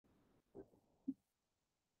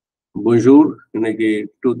Bonjour, இன்னைக்கு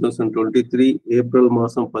 2023 April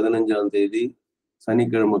மாசம் 15ஆம் தேதி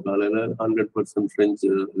சனிக்கிழமை காலையில 100% பிரெஞ்சு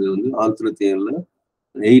இது வந்து ஆந்திரத்தியன்ல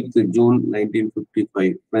 8th June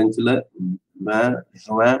 1955 பிரெஞ்சுல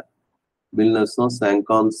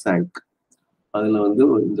 1955 அதுல வந்து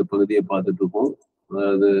இந்த பகுதியை பார்த்துட்டு இருக்கோம்.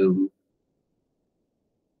 அதாவது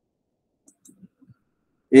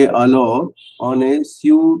et alors on est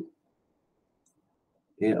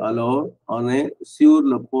sur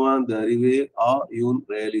le point d'arriver à une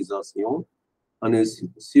réalisation. On est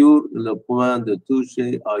sur le point de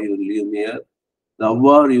toucher à une lumière,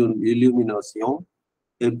 d'avoir une illumination,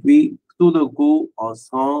 et puis tout d'un coup, on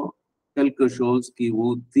sent quelque chose qui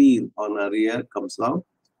vous tire en arrière comme ça,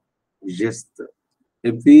 geste.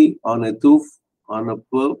 Et puis, on étouffe, on ne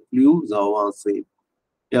peut plus avancer.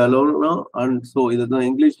 Et alors, and so, இதுதான்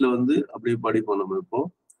இங்கிலீஷ்ல வந்து அப்படியே படிப்போம் நம்ம இப்போ.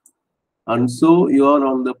 And so, you are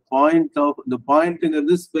on the point of, the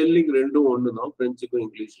pointங்கிறது spelling ரெண்டும் ஒன்று தான் பிரெஞ்சுக்கும்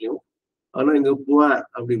இங்கிலீஷ்லையும். ஆனா இங்க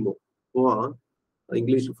அப்படிம்போம்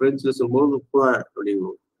இங்கிலீஷ் பிரெஞ்சுல சொல்லும்போது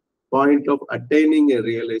அப்படிம்போம். Point of attaining a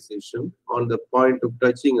realization, on the point of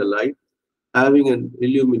touching a light, having an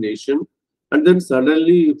illumination, and then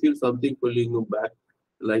suddenly you feel something pulling you back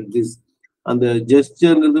like this. அந்த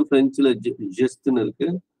ஜெஸ்டர்ங்கிறது பிரெஞ்சுல ஜெஸ்ட்னு இருக்கு.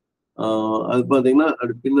 அது பாத்தீங்கன்னா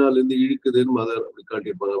அது பின்னால இருந்து இழுக்குதுன்னு மதர் அப்படி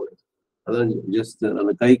காட்டியிருப்பாங்க. அதான் ஜெஸ்டர்,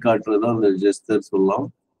 அந்த கை காட்டுறதுதான் அந்த ஜெஸ்டர் சொல்லலாம்.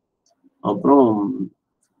 அப்புறம்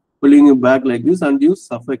pulling you back like this and you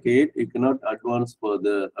suffocate, you cannot advance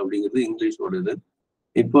further அப்படிங்கிறது இங்கிலீஷோட இது.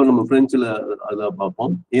 இப்போ நம்ம பிரெஞ்சுல அதை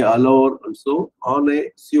பார்ப்போம். alors also on a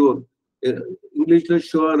sure, இங்கிலீஷ்ல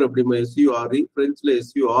ஷுவர் அப்படிமா SURE, பிரெஞ்சுல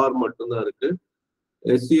SUR மட்டும்தான் இருக்கு.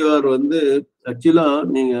 SUR வந்து ஆக்சுவலா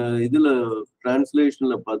நீங்க இதுல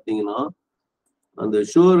டிரான்ஸ்லேஷன்ல பாத்தீங்கன்னா அந்த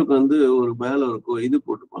ஷுவருக்கு வந்து ஒரு மேல இருக்கும் இது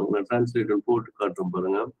போட்டுப்பாங்க. நான் டிரான்ஸ்லேட்டர் போட்டு காட்டுறேன்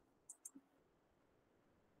பாருங்க.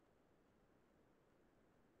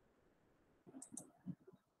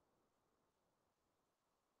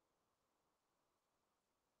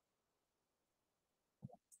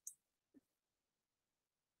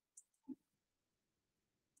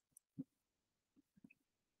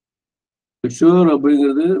 ஷுவர்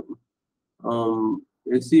அப்படிங்கிறது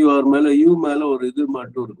SUR மேல யூ மேல ஒரு இது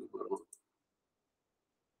மட்டும் இருக்கு பாருங்க.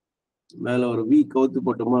 மேல ஒரு வி கவுத்து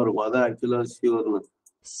போட்டமா இருக்கும். அதான் ஆக்சுவலா ஷுவர்னு.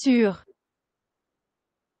 Sûr.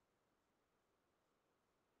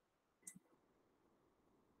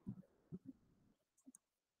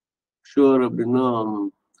 ஷுவர் அப்படின்னா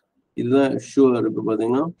இதுதான் ஷுவர். இப்ப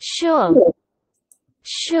பாத்தீங்கன்னா Sure.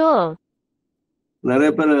 Sure.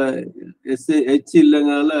 நிறைய பேர் ஹெச்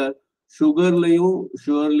இல்லைங்கனால சுகர்லயும்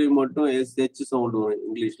ஷுவர்லயும் மட்டும் ஹெச் சவுண்ட் வரும்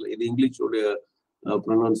இங்கிலீஷ்ல. இது இங்கிலீஷோடைய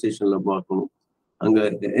ப்ரொனன்சியேஷன்ல பார்க்கணும். அங்க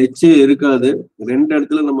ஹெச் இருக்காது. ரெண்டு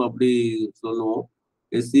இடத்துல நம்ம அப்படி சொல்லுவோம்.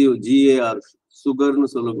 SUGAR சுகர்னு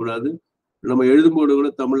சொல்லக்கூடாது. நம்ம எழுதும்போது கூட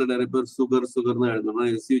தமிழ்ல நிறைய பேர் சுகர் தான் எழுதணும்.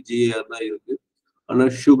 SUGAR தான் இருக்கு. ஆனா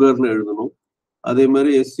சுகர்னு எழுதணும். அதே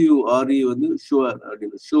மாதிரி SURE வந்து ஷுவர்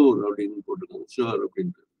அப்படின்னு ஷோர் அப்படின்னு போட்டுக்கோங்க. ஷுவர்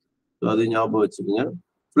அப்படின்ட்டு அதை ஞாபகம் வச்சுக்கோங்க.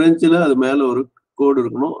 பிரெஞ்சுல அது மேல ஒரு கோடு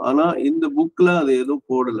இருக்கணும். ஆனா இந்த புக்ல அது எதுவும்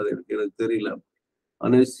போடல, எனக்கு தெரியல.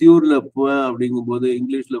 ஆனா சியூர்ல அப்படிங்கும் போது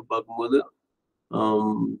இங்கிலீஷ்ல பார்க்கும்போது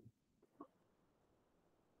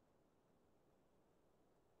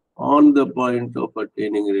on the point of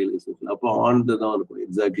அட்டெய்னிங் realisation, அப்போ ஆன் த தான் இருக்கும்.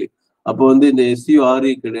 எக்ஸாக்ட்லி. அப்போ வந்து இந்த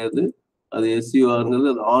SURE கிடையாது, அது SURங்கிறது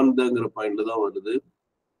அது ஆன் தங்கிற பாயிண்ட்ல தான் வருது.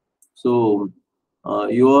 So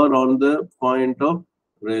you are on the point of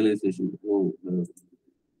realisation.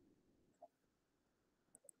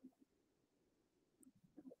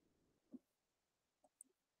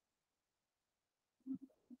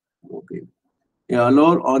 Okay.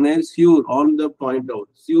 Alors on est sûr, on the point out,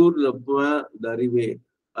 sur le point d'arriver,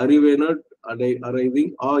 arriver not arriving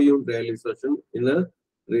or your realization in a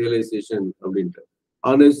realization அப்படின்ட்டு.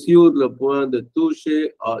 On est sur le point de toucher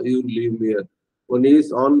or your lumière, one is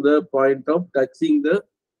on the point of touching the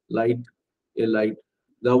light, a light.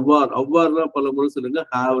 The அவ்வாறுனா பல முறை சொல்லுங்க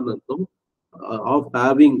have அர்த்தம். Of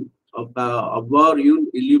having, avoir une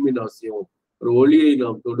illumination, ஒரு ஒளியை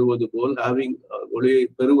நாம் தொடுவது போல், having ஒளியை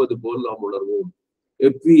பெறுவது போல் நாம் உணர்வோம்.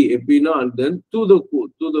 எப்பினா and then to the coup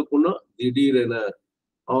திடீரென,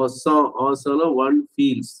 one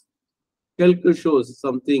feels, quelque chose,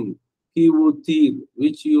 something, qui vous tire,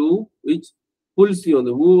 which pulls you.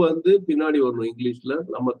 அந்த who வந்து பின்னாடி வரணும் இங்கிலீஷ்ல,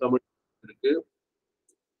 நம்ம தமிழ் இருக்கு.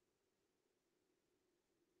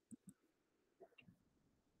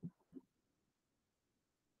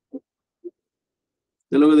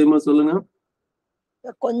 தெலுங்குமா சொல்லுங்க.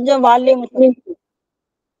 கொஞ்சம் வால்யூம்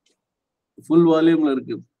ஃபுல் வால்யூம்ல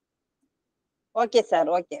இருக்கு. Okay sir,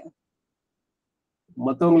 okay.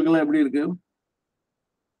 மத்தவங்களுக்கு எல்லாம் எப்படி இருக்கு?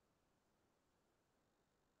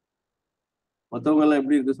 மத்தவங்க எல்லாம்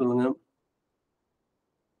எப்படி இருக்கு சொல்லுங்க.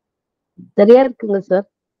 சரியா இருக்குங்க சார்.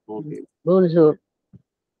 ஓகே, போன்ஜோர்.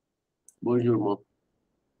 போன்ஜூர்மா.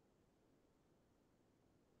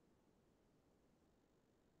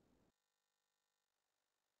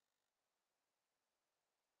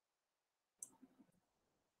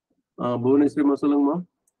 புவனேஸ்வரிமா சொல்லுங்கம்மா.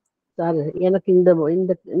 சார் எனக்கு இந்த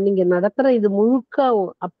நீங்க நடத்துற இது முழுக்க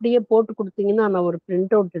அப்படியே போட்டு கொடுத்தீங்கன்னா நான் ஒரு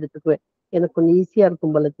பிரிண்ட் அவுட் எடுத்துக்குவேன். எனக்கு கொஞ்சம் ஈஸியா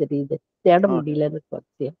இருக்கும் போல தெரியுது. தேட முடியல எனக்கு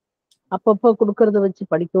வரிசையா. அப்பப்போ கொடுக்கறத வச்சு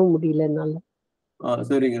படிக்கவும் முடியல என்னால.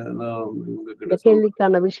 சரிங்க, இந்த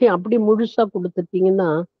கேள்விக்கான விஷயம் அப்படி முழுசா கொடுத்துட்டீங்கன்னா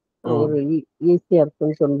ஒரு ஈஸியா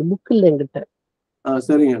இருக்கும்னு சொல்லுது. புக் இல்ல என்கிட்ட.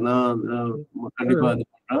 சரிங்க, நான் கண்டிப்பா இது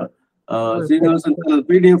பண்றேன். சீனிவாசன்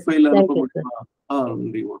பிடிஎஃப் ஃபைல் அனுப்ப முடியுமா?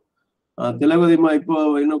 நன்றிமா. திலகவதிமா இப்போ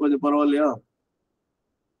இன்னும் கொஞ்சம் பரவாயில்லையா?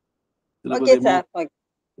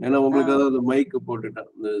 ஏன்னா உங்களுக்கு அதாவது மைக் போட்டுட்டேன்,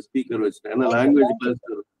 இந்த ஸ்பீக்கர் வச்சுட்டேன், ஏன்னா லாங்குவேஜ் கிளாஸ்.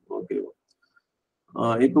 ஓகே,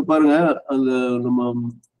 இப்ப பாருங்க, அந்த நம்ம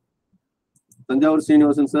தஞ்சாவூர்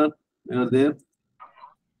சீனிவாசன் சார்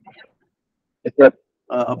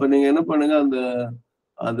அப்ப நீங்க என்ன பண்ணுங்க,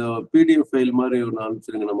 அந்த பிடிஎஃப் ஃபைல் மாதிரி ஒன்று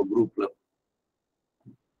அனுப்பிச்சிருங்க நம்ம குரூப்ல.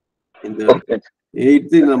 இந்த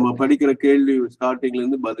 8th நம்ம படிக்கிற கேள்வி ஸ்டார்டிங்ல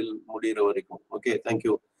இருந்து பதில் முடிகிற வரைக்கும். Okay,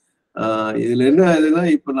 thank you. இதுல என்ன ஆகுதுன்னா,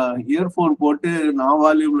 இப்ப நான் இயர்போன் போட்டு நான்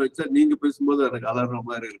வால்யூம்ல வச்சா நீங்க பேசும்போது எனக்கு அலர்ற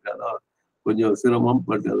மாதிரி இருக்காதா, கொஞ்சம் சிரமம்.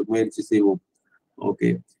 பட் அது முயற்சி செய்வோம். Okay.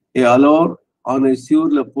 Alors, on est sur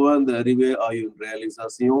le point d'arriver à une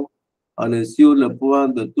réalisation, on est sur le point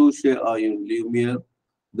de toucher à une lumière,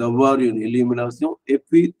 d'avoir une illumination, et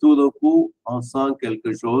puis tout d'un coup, on sent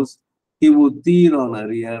quelque chose qui vous tire en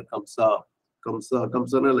arrière comme ça,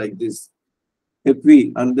 like this. Et puis,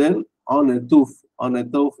 and then, on étouffe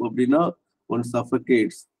அப்படின்னா one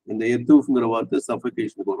suffocates. இந்த étouffங்கிற வார்த்தை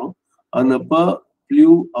suffocation வரும். on n'a pas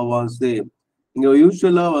plus avancé. இங்க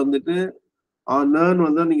யூஸ்வலா வந்துட்டு நான்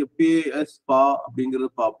வந்தா நீங்க PS பா அப்படிங்கறது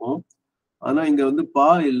பார்ப்போம். ஆனா இங்க வந்து பா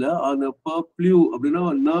இல்ல, on n'a pas plus அப்படின்னா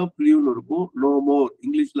ந ப்ளூன்னு இருக்கும். நோ மோர்,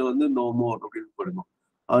 இங்கிலீஷ்ல வந்து நோ மோர் அப்படின்னு படிக்கும்.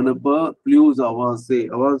 on n'a pas plus avancé.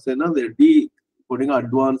 avancéன்னா அந்த டி போட்டீங்க,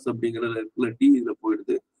 அட்வான்ஸ் அப்படிங்கிற இடத்துல டி இதுல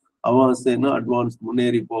போயிடுது. அவான்ஸ்னா அட்வான்ஸ்,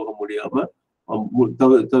 முன்னேறி போக முடியாம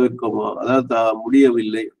தவிர்க்கமா, அதாவது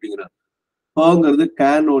முடியவில்லை அப்படிங்கிற. பாங்கிறது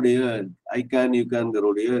கேனோடைய ஐ கேன் யூ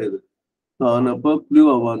கேன்கிறோடைய இது. அப்போ ப்ளூ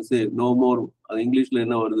அவான்ஸே நோ மோர், அது இங்கிலீஷ்ல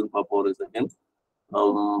என்ன வருதுன்னு பார்ப்போம் ஒரு second.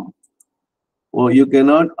 You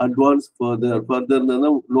cannot advance further, ஃபர்தர்னா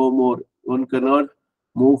no more, one cannot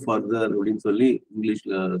move further அப்படின்னு சொல்லி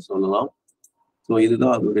இங்கிலீஷ்ல சொல்லலாம். ஸோ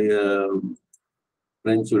இதுதான் அதோடைய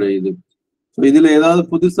பிரெஞ்சுடைய இது. இதுல ஏதாவது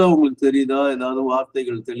புதுசா உங்களுக்கு தெரியுதா, ஏதாவது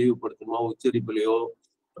வார்த்தைகள் தெளிவுபடுத்தணுமா, உச்சரிப்புலையோ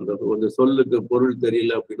அந்த கொஞ்சம் சொல்லுக்கு பொருள்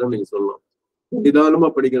தெரியல அப்படின்னா நீங்க சொல்லலாம். நிதானமா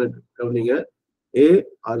படிக்கிற கவனிங்க.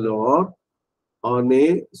 Alors, on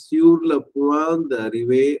est sur le point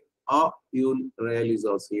d'arriver à une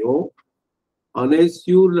réalisation, on est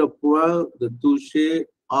sur le point de toucher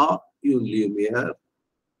à une lumière,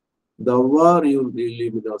 d'avoir une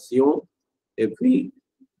illumination, et puis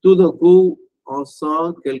tout d'un coup on sent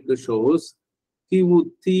quelque chose qui vous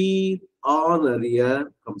tire en arrière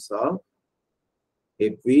comme ça,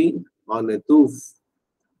 et puis on étouffe,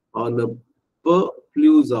 on ne peut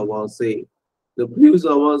plus avancer. The plus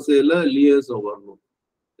avancer là lies வரணும்.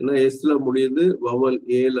 ஏன்னா எஸ்ல முடியுது, vowel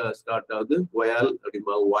ஏல start ஆகுது, வயல்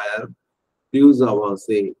அப்படிமா wire, plus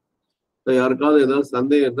avancer. யாருக்காவது ஏதாவது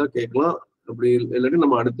சந்தேகம் இருந்தா கேட்கலாம், அப்படி இல்லாட்டி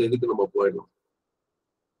நம்ம அடுத்த இதுக்கு நம்ம போயிடலாம்.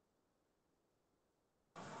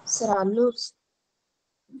 சார் அல்லூர்.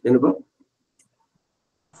 என்னப்பா?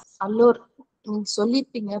 அல்லூர் நீங்க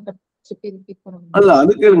சொல்லிருப்பீங்க, பட் ரிப்பீட் பண்ணுங்க. அல்ல,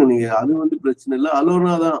 அது கேளுங்க நீங்க, அது வந்து பிரச்சனை இல்லை.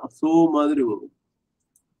 அலோனா தான் சோ மாதிரி வரும்.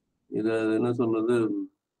 இத என்ன சொல்றது,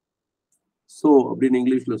 சோ அப்படின்னு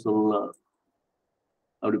இங்கிலீஷ்ல சொல்லலாம்.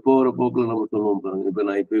 அப்படி போகிற போக்குல நம்ம சொல்லுவோம் பாருங்க. இப்ப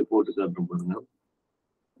நான் இப்பயே போட்டு காட்டுறேன் பாருங்க.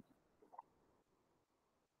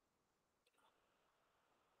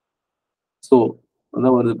 சோ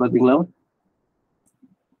அதான் வருது பாத்தீங்களா?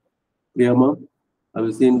 பிரியாமா, have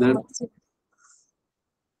you seen that?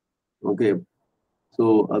 Okay, so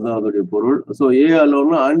அதான் அதோடைய பொருள். ஸோ ஏ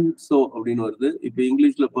அலோன்னா அண்ட் சோ அப்படின்னு வருது. இப்ப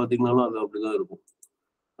இங்கிலீஷ்ல பாத்தீங்கன்னாலும் அது அப்படிதான் இருக்கும்.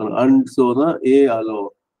 அண்ட் சோ தான் ஏ அலோ.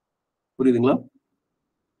 புரியுதுங்களா?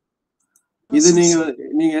 இது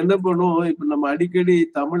நீங்க என்ன பண்ணுவோம், இப்ப நம்ம அடிக்கடி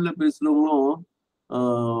தமிழ்ல பேசுறவங்களும்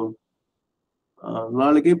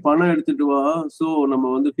நாளைக்கே பணம் எடுத்துட்டு வா, சோ நம்ம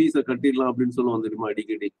வந்து ஃபீஸை கட்டிடலாம் அப்படின்னு சொல்லுவோம் தெரியுமா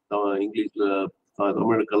அடிக்கடி. இங்கிலீஷ்ல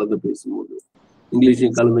தமிழ் கலந்து பேசும்போது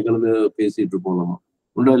இங்கிலீஷையும் கலந்து பேசிட்டு இருப்போம் நம்ம,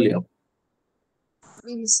 உண்டா இல்லையா?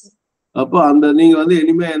 அப்ப அந்த நீங்க வந்து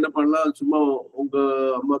இனிமே என்ன பண்ணலாம், சும்மா உங்க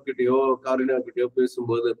அம்மா கிட்டயோ காரினா கிட்டயோ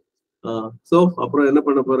பேசும்போது சோ அப்புறம் என்ன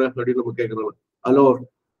பண்ண போற அப்படின்னு நம்ம கேட்கறோம். அலோ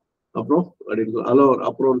அப்புறம் அப்படின்னு அலோர்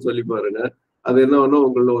அப்புறம்னு சொல்லி பாருங்க. அது என்ன வேணா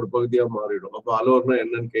உங்களோட ஒரு பகுதியா மாறிடும். அப்ப அலோர்னா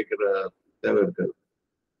என்னன்னு கேட்கிற தேவை இருக்காது.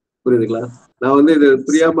 புரியுதுங்களா? நான் வந்து இது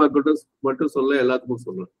பிரியாமா மட்டும் சொல்ல எல்லாத்துக்கும்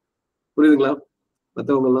சொல்றேன். புரியுதுங்களா?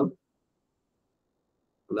 மத்தவங்க எல்லாம்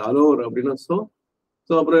அந்த அலோர் அப்படின்னா சோ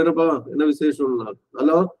அப்புறம் என்னப்பா என்ன விசேஷம்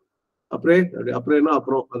ஹலோ அப்படியே அப்படியேன்னா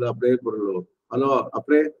அப்புறம் அது அப்படியே பொருள் வரும். ஹலோ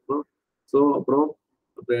அப்படியே சோ அப்புறம்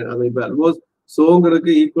அப்படியே அது இப்ப ஆல்மோஸ்ட்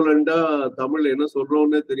சோங்கிறதுக்கு ஈக்குவலண்டா தமிழ்ல என்ன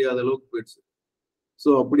சொல்றோம்னே தெரியாத அளவுக்கு போயிடுச்சு. சோ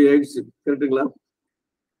அப்படி ஆயிடுச்சு. கரெக்டுங்களா?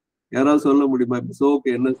 யாராவது சொல்ல முடியுமா இப்ப சோக்கு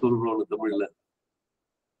என்ன சொல்றோம்னு தமிழ்ல?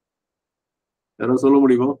 யாராவது சொல்ல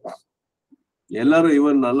முடியுமா? எல்லாரும்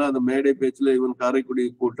ஈவன் நல்லா அந்த மேடை பேச்சுல ஈவன் காரைக்குடி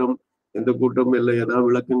கூட்டம் எந்த கூட்டம் இல்லை ஏதாவது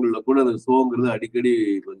விளக்கங்கள்ல கூட அந்த சோங்கிறது அடிக்கடி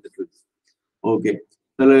வந்துட்டு இருக்கு. Okay,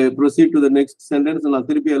 proceed to the next sentence. நான்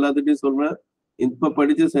திருப்பி எல்லாத்துட்டையும் சொல்றேன். இப்ப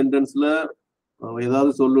படிச்ச சென்டென்ஸ்ல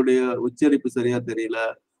ஏதாவது சொல்லுடைய உச்சரிப்பு சரியா தெரியல,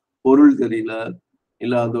 பொருள் தெரியல,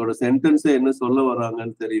 இல்ல அதோட சென்டென்ஸ என்ன சொல்ல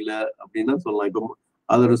வராங்கன்னு தெரியல அப்படின்னா சொல்லலாம். இப்ப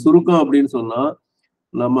அதோட சுருக்கம் அப்படின்னு சொன்னா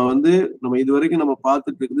நம்ம இது வரைக்கும் நம்ம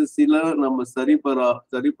பார்த்துட்டு இருக்குது சில நம்ம சரி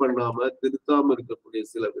பண்ணாம திருத்தாம இருக்கக்கூடிய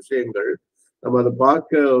சில விஷயங்கள். நம்ம அதை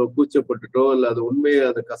பார்க்க கூச்சப்பட்டுட்டோம், இல்ல அது உண்மையை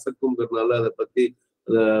அதை கசக்குங்கிறதுனால அதை பத்தி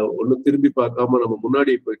ஒன்னும் திரும்பி பார்க்காம நம்ம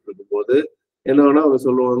முன்னாடி போயிட்டு இருக்கும் போது என்ன வேணா அவங்க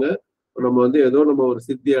சொல்லுவாங்க, நம்ம ஏதோ நம்ம ஒரு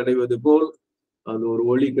சித்தி அடைவது போல், அது ஒரு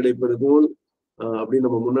ஒளி கிடைப்பது போல் அப்படின்னு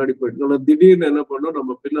நம்ம முன்னாடி போயிட்டு ஆனா திடீர்னு என்ன பண்ணோம்,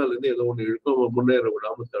 நம்ம பின்னால இருந்து ஏதோ ஒண்ணு இழுக்கும், நம்ம முன்னேற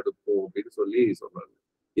விடாம தடுப்போம் அப்படின்னு சொல்லி சொல்றாங்க.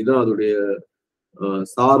 இதுதான் அதோடைய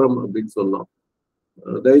சாரம் அப்படின்னு சொல்லலாம்.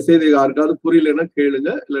 தயவுசெய்து யாருக்காவது புரியலன்னா கேளுங்க,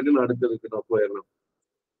 இல்லாட்டி நான் அடுத்ததுக்கு நான் போயிடலாம்.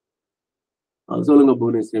 சொல்லுங்க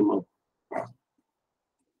புவனேஸ்வரிமா.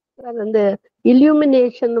 அந்த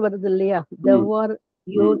இல்யூமினேஷன் வருது இல்லையா, தவார்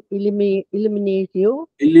யூன் இலுமினேஷியோ,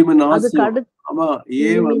 அதுக்கு அடுத்து ஆமா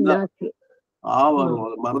ஏ வந்தா ஆ வரும்,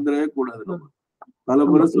 அதை மறந்துடவே கூடாது. நம்ம பல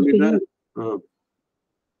முறை சொல்லிட்டேன்.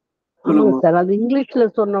 ஆமாங்க சார், அது இங்கிலீஷ்ல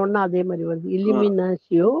சொன்னோம்னா அதே மாதிரி வருது,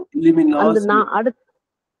 இலுமினாஷியோ. அந்த நான் அடுத்து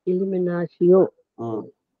இலுமினாஷியோ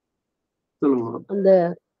அந்த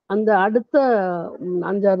அந்த அடுத்த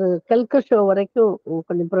 5-6 கெல்க ஷோ வரைக்கும்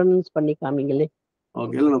கொஞ்சம் ப்ரொனவுன்ஸ் பண்ணி காமிங்களே.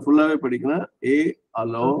 ஓகே, நான் ஃபுல்லாவே படிக்கிறேன். ஏ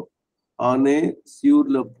allow Aney sur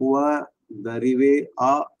le point d'arriver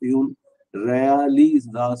à une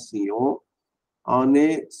réalisation, on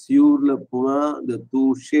est sur le point de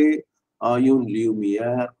toucher à une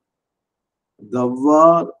lumière,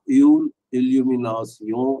 d'avoir une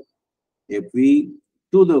illumination, et puis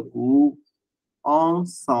tout d'un coup on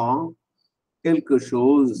sent quelque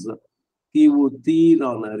chose qui vous tire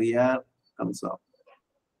en arrière comme ça.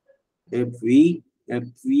 Et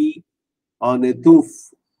puis on étouffe,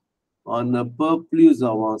 on ne peut plus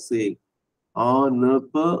avancer, on ne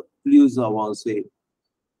peut plus avancer.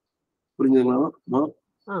 புரிஞ்சுங்களா?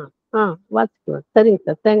 சரிங்க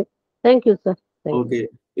sir, thank you sir. Okay,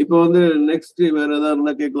 இப்போ next வேற ஏதாவது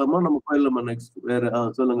இருந்தா கேட்கலாமா? நம்ம போயிடலாமா next? வேற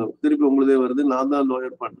சொல்லுங்க. திருப்பி உங்களுதே வருது, நான் தான்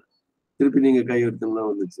லோயர் பண்ணேன், திருப்பி நீங்க கை எடுத்துன்னு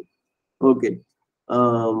வந்துச்சு. ஓகே,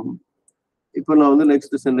 இப்போ நான்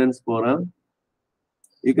நெக்ஸ்ட் சென்டென்ஸ் போறேன்.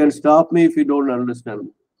 You can stop me if you don't understand.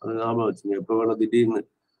 அது ஞாபகம் வச்சுங்க. எப்போ வேணா திடீர்னு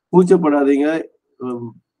கூச்சப்படாதீங்க.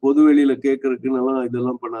 பொது வெளியில கேட்கறதுக்குன்னு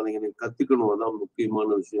இதெல்லாம் பண்ணாதீங்க, நீங்க கத்துக்கணும், அதான் முக்கியமான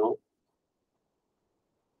விஷயம்.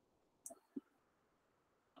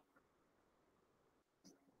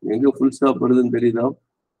 எங்க ஃபுல் ஸ்டாப் வருதுன்னு தெரியுதா?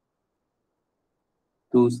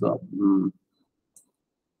 2 ஸ்டாப்.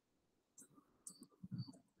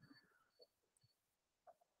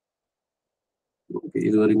 ஓகே,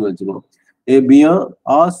 இது வரைக்கும் வச்சுக்கணும். Eh bien,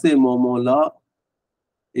 à ces moments-là,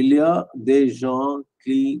 il y a des gens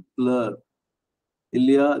qui pleurent, il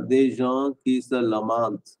y a des gens qui se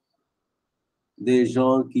lamentent, des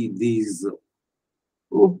gens qui disent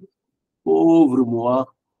oh, pauvre moi,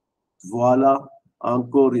 voilà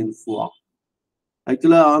encore une fois.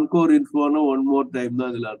 ஆக்சுவலா encore une fois one more time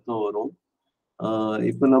தான் இதுல அர்த்தம் வரும்.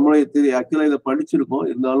 இப்ப நம்மளே ஆக்சுவலா இதை படிச்சிருக்கோம்,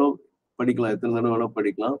 இருந்தாலும் படிக்கலாம், எத்தனை தடவை வேணா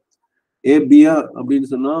படிக்கலாம். ஏ பியா அப்படின்னு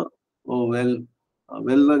சொன்னா ஓ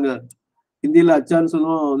வெல் தாங்க. ஹிந்தியில அச்சான்னு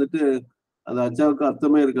சொல்லுவோம், அது அச்சாவுக்கு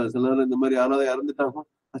அர்த்தமே இருக்காது. சில நேரம் இந்த மாதிரி யாராவது இறந்துட்டாங்க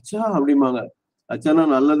அச்சா அப்படிம்பாங்க. அச்சானா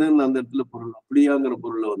நல்லதுன்னு அந்த இடத்துல பொருள், அப்படியாங்கிற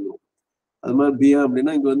பொருள்ல வந்துடும். அது மாதிரி பியா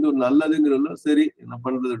அப்படின்னா இங்க ஒரு நல்லதுங்கிறதுல சரி என்ன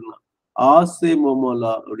பண்றதுன்னா ஆசை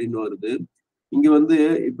மோமோலா அப்படின்னு வருது. இங்க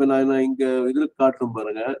இப்ப நான் இங்க இதுல காட்டுறேன்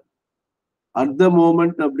பாருங்க, அட் த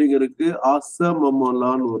மோமெண்ட் அப்படிங்கிறதுக்கு ஆச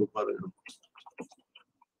மோமோலான்னு ஒரு பாருங்க.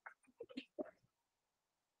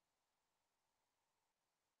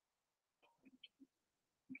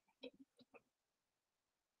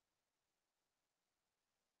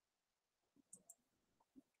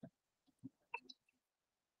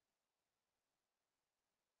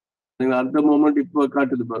 அந்த மொமெண்ட் இப்ப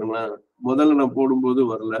காட்டுது பாருங்களேன். முதல்ல நான் போடும்போது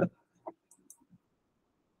வரல,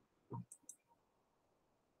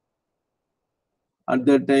 அட்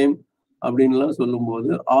த டைம் அப்படின்லாம் சொல்லும்போது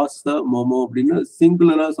ஆச மோமோ அப்படின்னு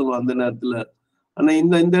சிங்குலரா சொல்லுவோம் அந்த நேரத்துல. ஆனா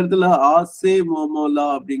இந்த இடத்துல ஆசே மோமோலா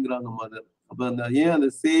அப்படிங்கிறாங்க மதர். அப்ப அந்த ஏன் அந்த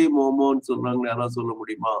சே மோமோன்னு சொல்றாங்கன்னு யாராவது சொல்ல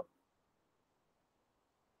முடியுமா?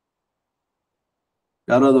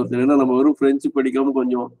 யாராவது ஒருத்தர். ஏன்னா நம்ம வெறும் பிரெஞ்சு படிக்காம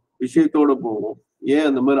கொஞ்சம் விஷயத்தோட போவோம். ஏன்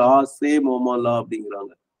அந்த மாதிரி ஆசே மோமோலா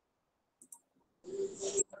அப்படிங்கிறாங்க?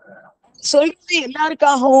 சொல்றது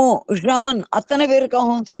எல்லாருக்காகவும் ஜான் அத்தனை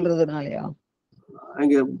பேருக்காகவும் சொல்றதுனாலயா?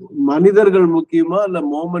 அங்க மனிதர்கள் முக்கியமா இல்ல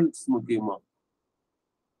மோமெண்ட்ஸ் முக்கியமா?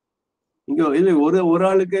 இங்க இல்ல ஒரு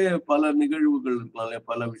ஆளுக்கே பல நிகழ்வுகள் இருக்கலாம் இல்லையா,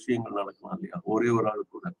 பல விஷயங்கள் நடக்கலாம் இல்லையா, ஒரே ஒரு ஆளு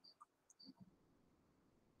கூட.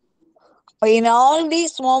 In all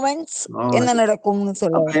these moments என்ன நடக்கும்னு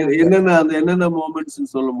சொல்ல என்னென்ன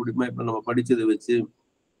மோமெண்ட்ஸ் சொல்ல முடியுமா இப்ப நம்ம படிச்சதை வச்சு?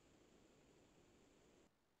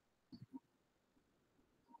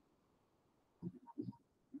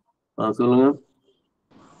 சொல்லுங்க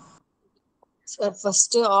சார்.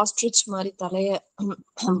 ஃபர்ஸ்ட் ஆஸ்ட்ரிச் மாதிரி தலைய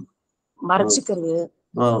மறைச்சுக்கிறது,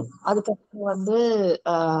 அதுக்கப்புறம் வந்து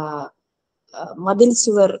மதில்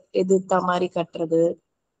சுவர் எதிர்த்த மாதிரி கட்டுறது,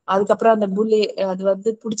 அதுக்கப்புறம் அந்த புல்லி அது வந்து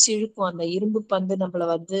புடிச்சு இழுக்கும், அந்த இரும்பு பந்து நம்மள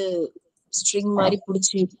வந்து ஸ்ட்ரிங் மாதிரி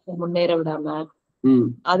புடிச்சு இழுக்கும் முன்னேற விடாம.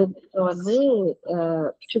 அதுக்கப்புறம் வந்து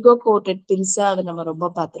சுகர் கோட்டட் பில்ஸா அதை நம்ம ரொம்ப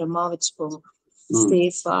பத்திரமா வச்சுப்போம்,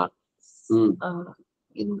 சேஃபா.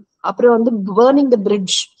 அப்புறம் வந்து பர்னிங் த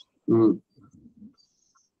பிரிட்ஜ்.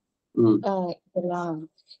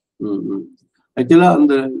 ஆக்சுவலா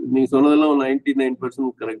அந்த நீங்க சொன்னதெல்லாம்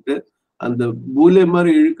 99% கரெக்ட். அந்த பூலே மாதிரி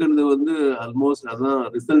இழுக்கிறது வந்து ஆல்மோஸ்ட் அதான்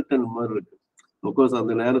ரிசல்டன் மாதிரி இருக்கு. அப்கோர்ஸ்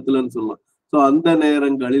அந்த நேரத்துலன்னு சொல்லலாம். ஸோ அந்த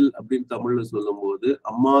நேரங்களில் அப்படின்னு தமிழ்ல சொல்லும் போது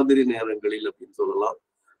அம்மாதிரி நேரங்களில் அப்படின்னு சொல்லலாம்.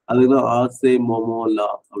 அதுதான் ஆசை மோமோலா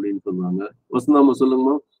அப்படின்னு சொல்லுவாங்க. வசந்தாமா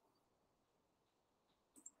சொல்லுங்கம்மா.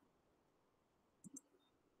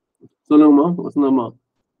 சொல்லுங்கம்மா வசந்தாமா.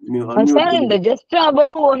 இந்த ஜஸ்ட்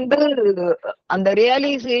அபவ் வந்து அந்த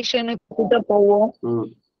ரியலைசேஷனுக்கு கிட்ட போவோம்.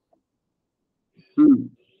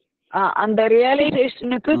 அந்த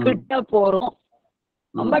ரியலைசேஷனுக்கு கிட்ட போறோம்.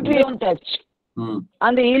 But we don't touch.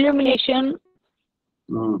 அந்த illumination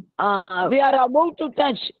we are about to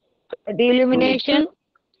touch the illumination.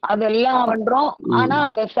 அதெல்லாம் பண்றோம். ஆனா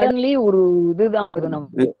சடன்லி ஒரு இதுதான் வருது,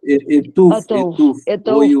 நமக்கு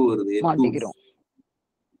மாட்டிக்கிறோம்.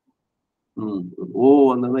 ஓ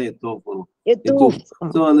வந்தா எத்தோ போகும்.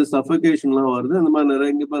 சோ அந்த சஃபகேஷன்லாம் வருது. அந்த மாதிரி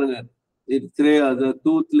நிறைய இங்க பாருங்க.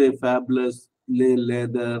 Tooth lay fabulous, lay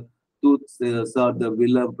leather, tooth saw the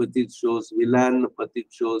villain petite shows, villain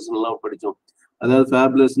petite shows எல்லாம் படிச்சோம். அதாவது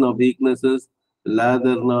ஃபேபுலஸ்னா weaknesses,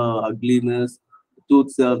 லேதர்னா ugliness,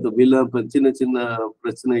 tooth saw the villain சின்ன சின்ன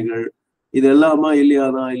பிரச்சனைகள். இது எல்லாமா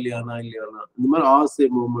இல்லையானா இந்த மாதிரி ஆசை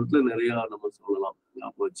மூமெண்ட்ல நிறைய நம்ம சொல்லலாம்.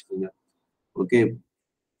 ஞாபகம் வச்சுக்கோங்க. ஓகே.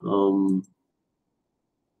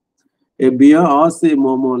 ஆசை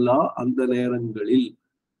மோமோலா அந்த நேரங்களில்,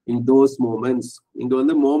 இன் தோஸ் மோமெண்ட்ஸ். இங்க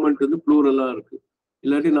வந்து மோமெண்ட் வந்து ப்ளூரலா இருக்கு.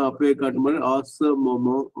 இல்லாட்டி நான் அப்பயே காட்டும் மாதிரி ஆச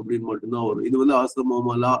மோமோ அப்படின்னு மட்டும்தான் வரும். இது வந்து ஆச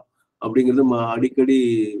மோமோலா அப்படிங்கிறது அடிக்கடி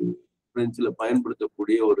பிரெஞ்சுல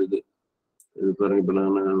பயன்படுத்தக்கூடிய ஒரு இது. பாருங்க, இப்ப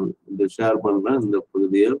நான் இந்த ஷேர் பண்றேன் இந்த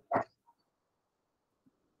பகுதியை.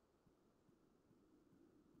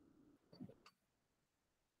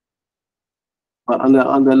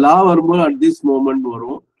 அந்த லா வரும்போது அட் திஸ் மோமெண்ட்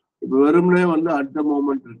வரும். இப்ப வெறுமனே வந்து அட் த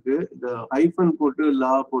மோமெண்ட் இருக்கு. இந்த ஹைஃபன் போட்டு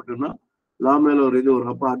லா போட்டுன்னா லா மேல ஒரு இது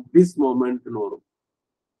வரும். அப்ப அட் திஸ் மோமெண்ட்னு வரும்.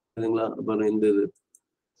 சரிங்களா? அப்ப இந்த இது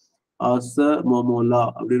ஆச மோமோலா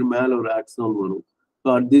அப்படின்னு மேல ஒரு ஆக்சன் வரும்.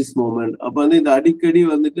 At this moment. அப்ப வந்து இந்த அடிக்கடி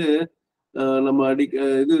வந்துட்டு நம்ம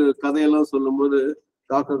இது கதையெல்லாம் சொல்லும் போது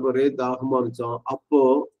காக்கா தாகமா இருந்துச்சான். அப்போ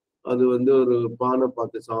அது வந்து ஒரு பானை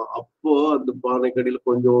பார்த்துச்சான். அப்போ அந்த பானை கடியில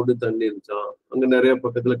கொஞ்சோண்டு தண்ணி இருந்துச்சான். அங்க நிறைய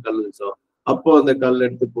பக்கத்துல கல் இருந்துச்சான். அப்போ அந்த கல்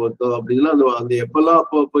எடுத்து போத்தோம் அப்படின்னா அந்த எப்பெல்லாம்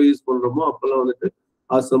அப்போ யூஸ் பண்றோமோ அப்பெல்லாம் வந்துட்டு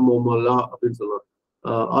ஆச மோமோலா அப்படின்னு சொல்லுவாங்க.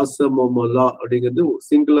 ஆச மோமோலா அப்படிங்கிறது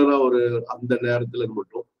சிங்குலரா ஒரு அந்த நேரத்துல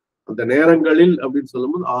மட்டும். அந்த நேரங்களில் அப்படின்னு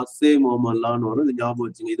சொல்லும்போது ஆசே மோமோலான்னு வரும். இது ஞாபகம்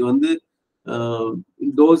வச்சுங்க. இது வந்து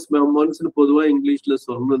தோஸ் மொமெண்ட்ஸ்னு பொதுவா இங்கிலீஷ்ல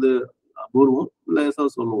சொல்றது அபூர்வம், லேசா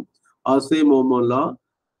சொல்லுவோம். ஆசே மோமோலா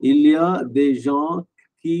இல்லையா தே ஜான்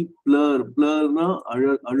கி பிளர். பிளர்னா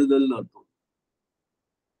அழுதல் அர்த்தம்.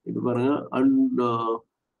 இப்ப பாருங்க,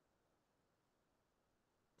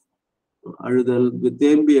 அழுதல்,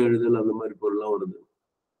 தேம்பி அழுதல், அந்த மாதிரி பொருள்லாம் வருது.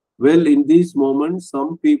 Well, in these moments, some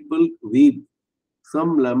people weep,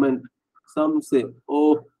 some lament, some say,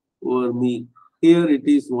 "Oh, over me. Here it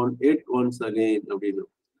is once again." அப்படின்னு.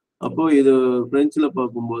 அப்போ இது பிரெஞ்சுல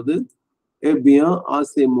பார்க்கும்போது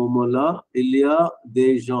ஆசே மோமோலா இல்லையா தே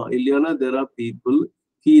John. இல்லையானா there are people,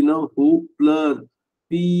 கீனா who, plur,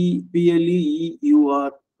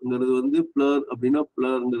 PLEUR வந்து பிளர் அப்படின்னா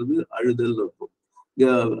பிளர்ங்கிறது அழுதல் இருக்கும்.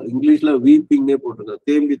 இங்கிலீஷ்ல வீப்பிங்னே போட்டிருக்காங்க,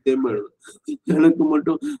 தேம்பி தேம்பி எழுதும். எனக்கு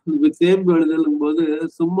மட்டும் தேம்பி எழுதும் போது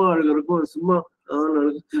சும்மா அழுகிறக்கும் சும்மா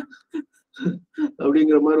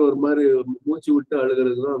அப்படிங்கிற மாதிரி ஒரு மாதிரி மூச்சு விட்டு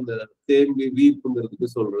அழுகிறது தான் அந்த தேம்பி வீப்புங்கிறதுக்கு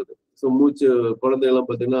சொல்றது. ஸோ மூச்சு குழந்தைகள்லாம்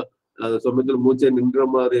பார்த்தீங்கன்னா அந்த சமயத்துல மூச்சை நின்ற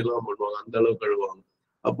மாதிரி எல்லாம் பண்ணுவாங்க, அந்த அளவுக்கு அழுவாங்க.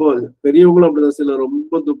 அப்போ பெரியவங்களும் அப்படிதான், சில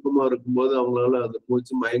ரொம்ப துக்கமா இருக்கும்போது அவங்களால அந்த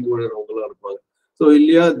மூச்சு மயங்கி விழுறவங்களா இருப்பாங்க. ஸோ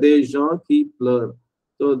இல்லையா, தே Shawn keep blur.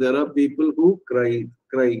 So there are people who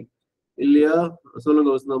கிரை இல்லையா? சொல்லுங்க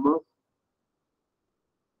வசனமா.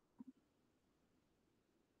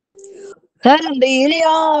 சார் அந்த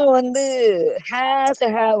இலியா வந்து ஹேஸ்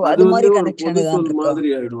ஹேவ் அது மாதிரி கனெக்ஷன் பொது சொல் மாதிரி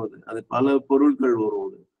ஆயிடும். அது பல பொருட்கள்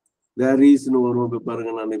வரும். தேர் இஸ்னு வரும். இப்ப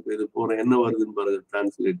பாருங்க, நான் இப்ப இது போறேன், என்ன வருதுன்னு பாருங்க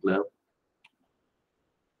டிரான்ஸ்லேட்ல.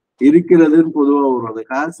 இருக்கிறதுன்னு பொதுவா வரும், அது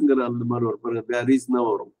ஹேஸ்ங்கிற அந்த மாதிரி வரும் பாருங்க, தேர் இஸ் தான்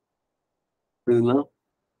வரும். புரியுதுங்களா?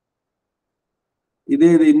 இதே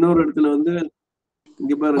இது இன்னொரு இடத்துல வந்து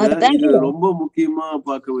இங்க பாருங்க, இது ரொம்ப முக்கியமா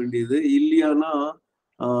பார்க்க வேண்டியது. இல்லையானா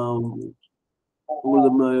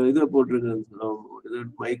உங்களுக்கு இதை போட்டிருக்கேன்,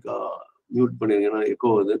 மைக்கா மியூட் பண்ணிருக்கேன், எக்கோ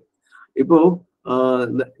வருது. இப்போ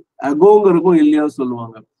அகோங்கிறதுக்கும் இல்லையா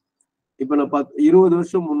சொல்லுவாங்க. இப்ப நான் 20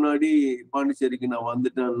 வருஷம் முன்னாடி பாண்டிச்சேரிக்கு நான்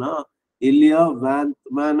வந்துட்டேன்னா இல்லையா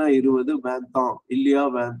வேனா 20 வேன்தான், இல்லையா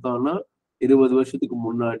வேன்தான்னா 20 வருஷத்துக்கு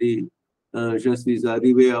முன்னாடி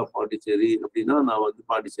அறிவே பாண்டிச்சேரி அப்படின்னா நான் வந்து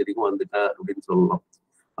பாண்டிச்சேரிக்கு வந்துட்டேன் அப்படின்னு சொல்லலாம்.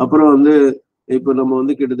 அப்புறம் வந்து இப்ப நம்ம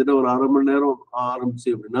வந்து கிட்டத்தட்ட ஒரு அரை மணி நேரம் ஆரம்பிச்சு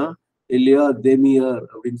அப்படின்னா இல்லையா தெமியர்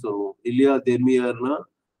அப்படின்னு சொல்லுவோம். இல்லையா தெமியர்னா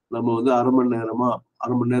நம்ம வந்து அரை மணி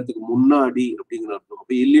நேரத்துக்கு முன்னாடி அப்படிங்கிற அர்த்தம்.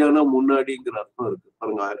 அப்ப இல்லையானா முன்னாடிங்கிற அர்த்தம் இருக்கு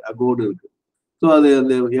பாருங்க, அகோடு இருக்கு. ஸோ அது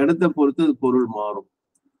அந்த இடத்த பொறுத்து அது பொருள் மாறும்.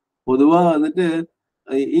 பொதுவா வந்துட்டு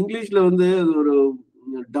இங்கிலீஷ்ல வந்து ஒரு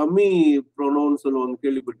டம்மி ப்ரொனவுன் சொல்லுவாங்க,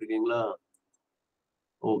 கேள்விப்பட்டிருக்கீங்களா?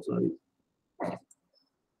 ஓ சாரி,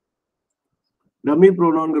 டம்மி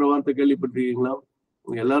ப்ரொனவுன்ங்கிற வார்த்தை கேள்விப்பட்டிருக்கீங்களா?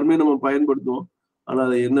 எல்லாருமே நம்ம பயன்படுத்துவோம், ஆனா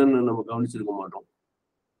அது என்னன்னு நம்ம கவனிச்சிருக்க மாட்டோம்.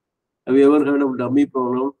 Have you ever heard of dummy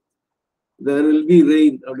pronoun? There will be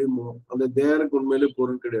rain அப்படிமோ. அந்த தேருக்கு உண்மையிலே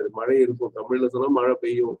பொருள் கிடையாது, மழை இருக்கும். தமிழ்ல சொன்னா மழை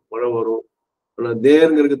பெய்யும், மழை வரும். ஆனா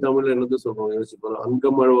தேருங்கிறது தமிழ்ல என்னது சொல்றோம் யோசிச்சு போறோம்,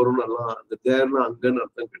 அங்க மழை வரும்னு எல்லாம். அந்த தேர்னா அங்கன்னு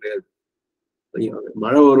அர்த்தம் கிடையாது.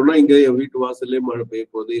 மழை வரும்னா இங்க என் வீட்டு வாசல்லே மழை பெய்ய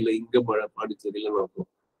போகுது, இல்ல இங்க மழை பாண்டிச்சேரியிலன்னு அர்த்தம்.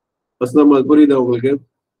 ஃபர்ஸ்ட் நம்ம புரியுதா உங்களுக்கு?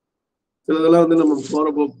 சிலதெல்லாம் வந்து நம்ம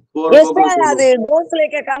போறப்போ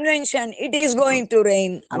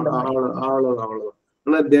அவ்வளவுதான்.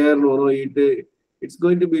 ஆனா தேர்னு வரும், இட்டு, it's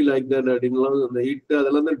going to be like that அப்படின்லாம் அந்த இட்டு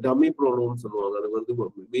அதெல்லாம் தான் டம்மி ப்ரோனவுன் சொல்லுவாங்க. அது வந்து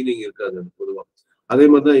மீனிங் இருக்காது பொதுவா. அதே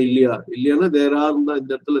மாதிரிதான் இல்லையானா தேரார் தான்,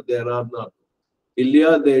 இந்த இடத்துல தேரார் தான் இருக்கும்.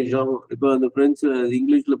 இல்லையா தேஷம். இப்ப அந்த பிரெஞ்சு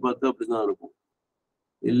இங்கிலீஷ்ல பார்த்தா அப்படிதான் இருக்கும்.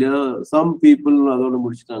 இல்லையா சம் பீப்புள் அதோட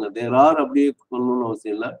முடிச்சுட்டாங்க. தேர் ஆர் அப்படியே சொல்லணும்னு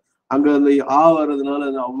அவசியம் இல்லை. அங்க அந்த வர்றதுனால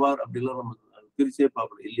அந்த அவ்வாறு அப்படிலாம் நம்ம பிரிச்சே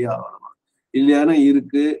பார்க்கணும். இல்லையா வரலாம், இல்லையானா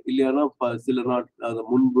இருக்கு, இல்லையானா சில நாட்கள் அது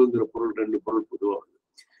முன்புங்கிற பொருள், ரெண்டு பொருள் பொதுவாக.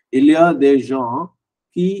 இல்லையா தேஷம்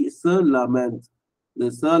கி ச லமெண்ட். இந்த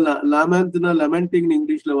ச லமெண்ட்னா லமெண்டிங்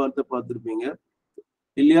இங்கிலீஷ்ல வார்த்தை பார்த்துருப்பீங்க.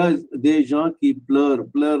 இல்லையா தேஷம் கி பிளர்,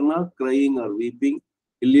 பிளர்னா கிரையிங் ஆர் வீப்பிங்.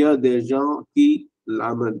 இல்லையா தேஷம் கி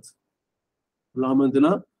லமெண்ட்,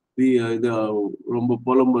 லாமந்த்னா இது ரொம்ப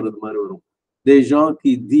புலம்புறது மாதிரி வரும். தேஷா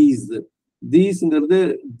கி தீஸ், தீஸ்ங்கிறது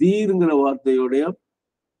தீர்ங்கிற வார்த்தையோடைய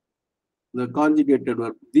இந்த கான்ஜுகேட்டட்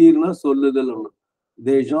வர்ப். தீர்னா சொல்லுதல் ஒண்ணு.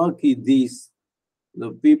 தேஷா கி these, the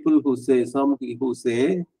people who say, some who say,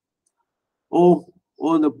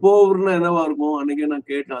 இந்த போவர்னா என்னவா இருக்கும்? அன்னைக்கே நான்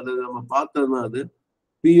கேட்டேன், அது நம்ம பார்த்ததுதான். அது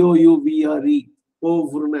POUVRE,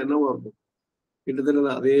 போவர்னா என்னவா இருக்கும்?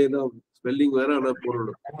 கிட்டத்தட்ட அதேதான் ஸ்பெல்லிங் வேற, ஆனா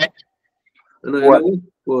பொருள்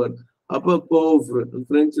புவர். அப்ப போவ்ரு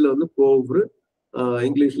பிரெஞ்சுல வந்து போவ்ரு,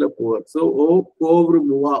 இங்கிலீஷ்ல புவர். சோ ஓ போவ்ரு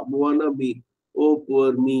முவா, முவானா மீ, ஓ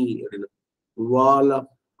புவர் மீ அப்படின்னு. வாலா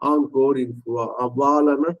ஆங்கோர் இன்ஃபுவா,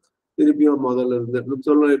 வாலானா திருப்பியும் முதல்ல இருந்து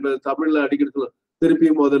சொல்லுவோம். இப்ப தமிழ்ல அடிக்கடி சொல்லுவோம்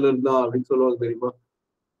திருப்பியும் முதல்ல இருந்தா அப்படின்னு சொல்லுவாங்க, தெரியுமா?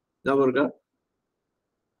 ஞாபகம் இருக்கா?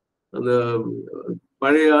 அந்த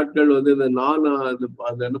பழைய ஆட்கள் வந்து இந்த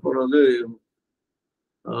அந்த என்ன படம் வந்து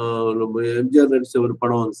நம்ம எம்ஜிஆர் நடிச்ச ஒரு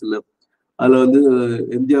படம் வந்துச்சுல்ல, அதுல வந்து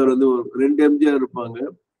எம்ஜிஆர் வந்து ரெண்டு எம்ஜிஆர் இருப்பாங்க.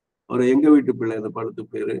 ஒரு எங்க வீட்டு பிள்ளை அந்த படத்து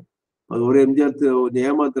பேரு. அது ஒரு எம்ஜிஆர்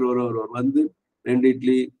ஏமாத்துறவர் வந்து 2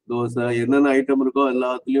 இட்லி தோசை என்னென்ன ஐட்டம் இருக்கோ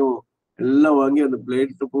எல்லாத்துலயும் எல்லாம் வாங்கி அந்த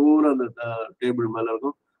பிளேட் பூரா அந்த டேபிள் மேல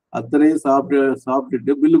இருக்கும். அத்தனையும்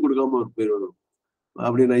சாப்பிட்டுட்டு பில்லு கொடுக்காம அவர் போயிடுவாரு.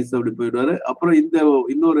 அப்படி நைஸ் அப்படி போயிடுவாரு. அப்புறம்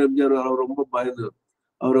இன்னொரு எம்ஜிஆர் அவர் ரொம்ப பயந்து,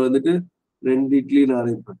 அவர் வந்துட்டு 2 இட்லின்னு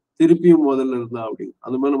ஆரம்பிப்பார், திருப்பியும் முதல்ல இருந்தா அப்படி.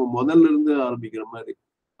 அந்த மாதிரி நம்ம முதல்ல இருந்து ஆரம்பிக்கிற மாதிரி.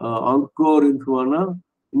 ஆங்கோர் இன்ஃபுவானா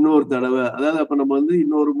இன்னொரு தடவை, அதாவது அப்ப நம்ம வந்து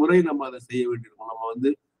இன்னொரு முறை நம்ம அதை செய்ய வேண்டியிருக்கும். நம்ம வந்து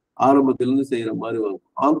ஆரம்பத்திலிருந்து செய்யற மாதிரி வரும்.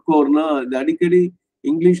 ஆங்கோர்னா இந்த அடிக்கடி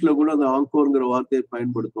இங்கிலீஷ்ல கூட அந்த ஆங்கோர்ங்கிற வார்த்தையை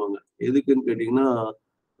பயன்படுத்துவாங்க. எதுக்குன்னு கேட்டீங்கன்னா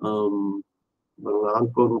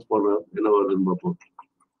ஆங்கோர் போன என்ன வருதுன்னு பார்ப்போம்.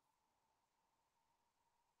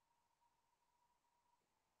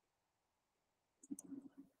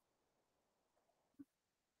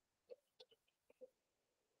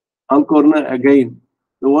 ஆங்கோர்னா அகைன்,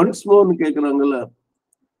 ஒன்ஸ் மோர்னு கேட்குறாங்கல்ல,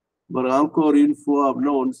 ஆங்கோர் இன்ஃபோ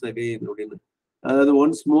அப்படின்னா ஒன்ஸ் அகைன் அப்படின்னு. அதாவது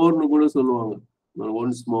ஒன்ஸ் மோர்னு கூட சொல்லுவாங்க.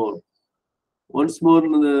 ஒன்ஸ் மோர் ஒன்ஸ் மோர்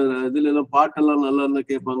இதுல எல்லாம் பாட்டெல்லாம் நல்லா இருந்தா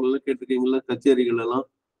கேட்பாங்கல்ல, கேட்டிருக்கீங்களா? கச்சேரிகள் எல்லாம்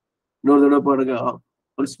இன்னொரு தடவை பாடுங்க,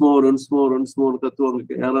 once more once more once more கத்துவாங்க.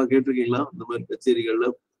 யாராவது கேட்டிருக்கீங்களா? இந்த மாதிரி கச்சேரிகள்ல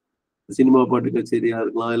சினிமா பாட்டு கச்சேரியா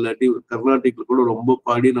இருக்கலாம், இல்லாட்டி கர்நாடிக்ல கூட ரொம்ப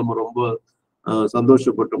பாடி நம்ம ரொம்ப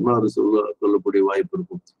சந்தோஷப்பட்டோம்னா அது சொல்லக்கூடிய வாய்ப்பு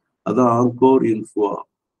இருக்கும். அதான் ஆங்கோர் இன்ஃபுவா.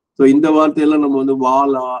 ஸோ இந்த வார்த்தையெல்லாம் நம்ம வந்து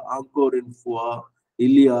வாலா, ஆங்கோர் இன்ஃபுவா,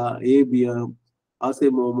 இல்லியா, ஏபியா, ஆசை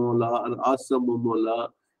மோமோலா, ஆசா மோமோலா,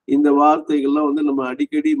 இந்த வார்த்தைகள்லாம் வந்து நம்ம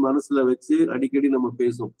அடிக்கடி மனசுல வச்சு அடிக்கடி நம்ம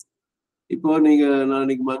பேசும். இப்போ நான்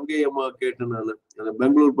இன்னைக்கு மங்கை அம்மா கேட்டேன். நான்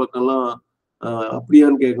பெங்களூர் பக்கம்லாம்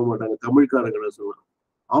அப்படியான்னு கேட்க மாட்டாங்க, தமிழ்காரங்களை சொல்லுவாங்க.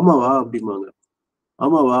 ஆமாவா அப்படிம்பாங்க,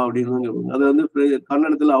 ஆமாவா அப்படின்னு கேட்பாங்க. அது வந்து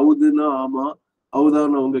கன்னடத்துல அவுதுன்னா ஆமா,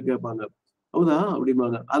 அவுதான்னு அவங்க கேட்பாங்க, அவுதா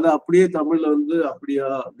அப்படிம்பாங்க. அதை அப்படியே தமிழ்ல வந்து அப்படியா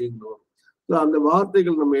அப்படின்னு. அந்த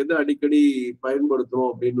வார்த்தைகள் நம்ம எதை அடிக்கடி பயன்படுத்துறோம்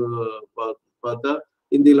அப்படின்னு பார்த்தா,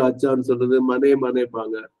 ஹிந்தியில அச்சான்னு சொல்றது, மனே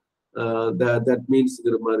மனேப்பாங்க, தட்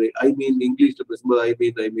மீன்ஸ்ங்கிற மாதிரி. ஐ மீன் இங்கிலீஷ்ல பேசும்போது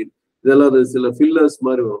ஐ மீன் இதெல்லாம் சில ஃபில்லர்ஸ்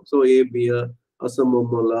மாதிரி வரும். ஸோ ஏபியா,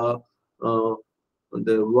 அசமோலா,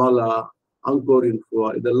 அந்த வாலா, ஆங்கோர் இன்ஃபுவா,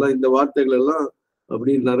 இதெல்லாம் இந்த வார்த்தைகள் எல்லாம்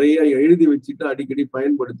அப்படி நிறைய எழுதி வச்சுட்டு அடிக்கடி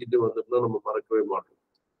பயன்படுத்திட்டு வந்தோம்னா நம்ம மறக்கவே மாட்டோம்.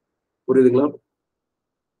 புரியுதுங்களா?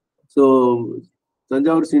 ஸோ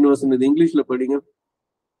தஞ்சாவூர் சீனிவாசன் இது இங்கிலீஷ்ல படிங்க.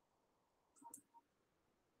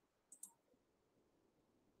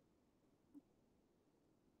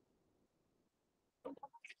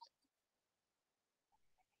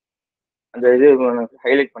 அந்த இது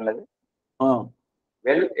ஹைலைட் பண்ணது.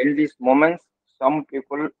 Well, in these moments, some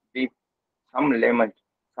people weep, some lament,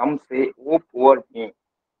 some say, "Oh, poor me."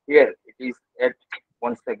 Here it is yet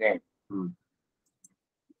once again.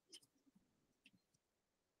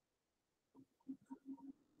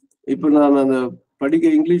 இப்போ நான் அந்த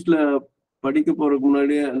இங்கிலீஷ்ல படிக்க போறதுக்கு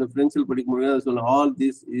முன்னாடியே அந்த பிரெஞ்சில் படிக்க முன்னாடியே சொல்ல, all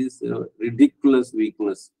this is ridiculous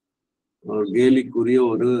weakness, ஒரு கேலிக்குரிய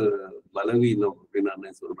ஒரு பலவீனம் அப்படின்னு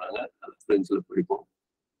நான் சொல்றாங்க. அது பிரெஞ்சில் படிப்போம்.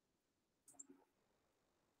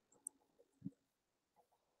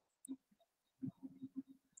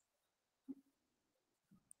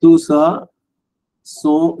 Tout ça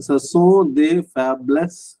ce sont des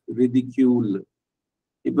fabulous ridicules.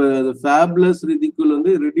 இப்ப ஃபேபுலஸ் ரிடிகுல்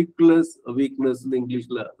வந்து ரிடிகுலஸ் வீக்னஸ்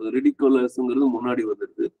இங்கிலீஷ்ல, ரிடிகுலஸ்ங்கிறது முன்னாடி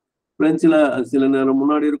வந்துருக்கு. பிரெஞ்சுல சில நேரம்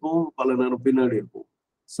முன்னாடி இருக்கும், பல நேரம் பின்னாடி இருக்கும்.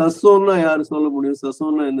 சசோன்னா யாரு சொல்ல முடியும்?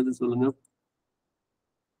 சசோன்னா என்னது சொல்லுங்க.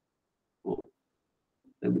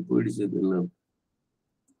 எப்படி போயிடுச்சு இல்லை?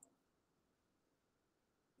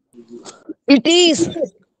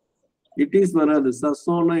 இட் இஸ் வராது.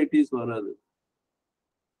 சசோன்னா இட் இஸ் வராது.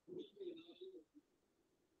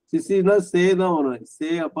 சிசினா சே தான் வரும். சே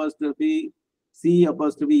அப்பாஸ்ட்ரபி சி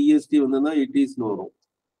அப்பாஸ்ட்ரபி இஎஸ்டி வந்தா இட் இஸ்னு வரும்.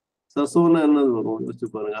 சசோனா என்னது வரும் யோசிச்சு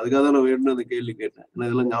பாருங்க. அதுக்காக தான் நான் வேணும் அந்த கேள்வி கேட்டேன். எனக்கு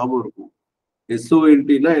இதெல்லாம் ஞாபகம் இருக்கும்.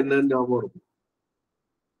 எஸ்ஓஎன்டினா என்னன்னு ஞாபகம் இருக்கும்.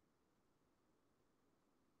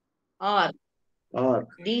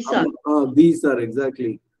 These are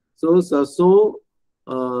exactly. So saso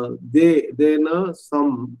they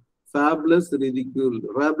some fabulous ridicule.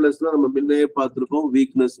 Fabulous நம்ம முன்னே பார்த்திருக்கோம்,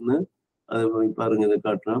 வீக்னஸ்னு. அது பாருங்க, இதை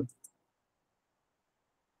காட்டுறேன்.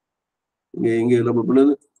 இங்க நம்ம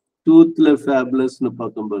பண்ணது டூத்ல ஃபேபுலஸ்னு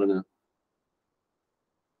பார்க்க பாருங்க.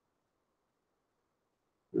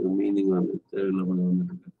 மீனிங் வந்து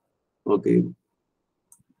ஓகே.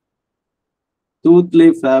 டூத்லி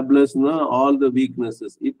ஃபேபுலஸ்னா all the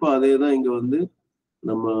weaknesses. இப்போ அதே தான் இங்க வந்து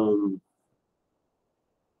நம்ம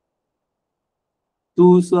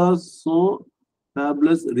tous sont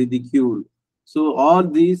fabulous ridicule. So all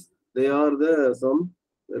these they are the some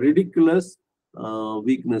ridiculous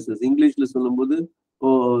weaknesses. இங்கிலீஷ்ல சொல்லும்போது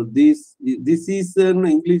this is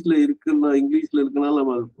இங்கிலீஷ்ல இருக்குன்னா, இங்கிலீஷ்ல இருக்கனால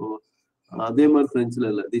நம்ம அதே மாதிரி பிரெஞ்சுல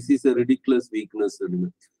இல்ல, this is a ridiculous weakness அப்படின்னு.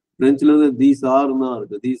 பிரெஞ்சுல வந்து these are தான்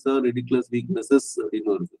இருக்கு, these are ridiculous weaknesses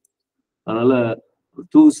அப்படின்னு இருக்கு. அதனால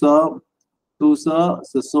tous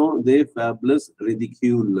ce sont des fabulous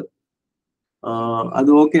ridicule. அது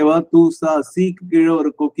ஓகேவா? தூசா சீக்கு கீழே ஒரு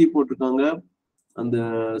கொக்கி போட்டிருக்காங்க, அந்த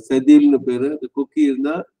செதில்னு பேரு. அந்த கொக்கி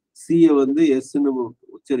இருந்தா சீய வந்து எஸ்ன்னு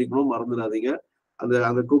உச்சரிக்கணும், மறந்துடாதீங்க.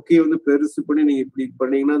 அந்த கொக்கியை வந்து பெருசு பண்ணி நீங்க இப்படி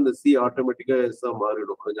பண்ணீங்கன்னா அந்த சி ஆட்டோமேட்டிக்கா எஸ்ஸா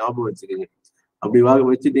மாறிடும். ஞாபகம் வச்சுக்கோங்க. அப்படி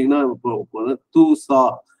வச்சுட்டீங்கன்னா தூசா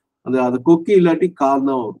அந்த கொக்கி இல்லாட்டி கால்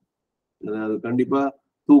தான் வரும். அது கண்டிப்பா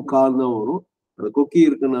தூ கால் தான் வரும். அந்த கொக்கி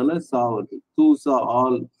இருக்கனால சா வருது. தூ சா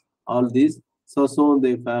all these சசோன்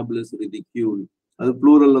they fabulous ridicule. அது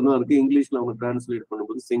ப்ளூரல்ல தான் இருக்கு. இங்கிலீஷ்ல அவங்க டிரான்ஸ்லேட்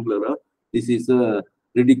பண்ணும்போது சிங்குலரா this is a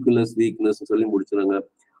ridiculous weakness சொல்லி முடிச்சுறாங்க.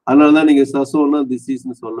 அதனாலதான் நீங்க சசோன்னா திஸ்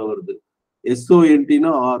இஸ்ன்னு சொல்ல வருது.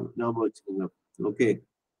 SONTனா ஆர் ஞாபகம் வச்சுக்கோங்க. ஓகே,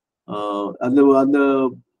 அந்த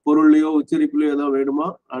பொருள்லயோ உச்சரிப்புலயோ ஏதாவது வேணுமா?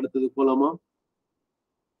 அடுத்தது போலாமா?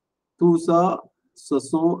 தூசா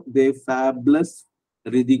சசோன் தே fabulous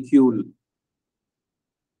ridicule.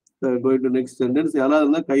 Going to next sentence. யாராவது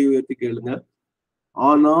இருந்தா கை உயர்த்தி கேளுங்க.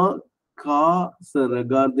 ஆனா கா se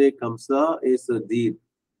regarder comme ça et se dire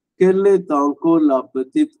quelle est encore la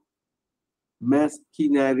petite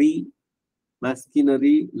mesquinerie,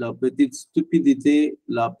 la petite stupidité,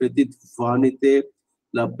 la petite vanité,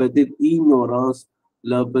 la petite ignorance,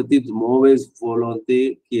 la petite mauvaise volonté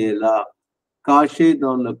qui est là, cachée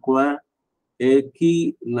dans le coin et qui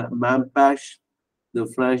m'empêche de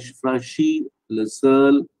franchir le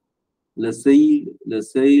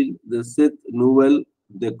seuil de cette nouvelle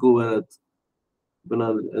découverte. இப்போ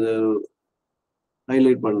நான்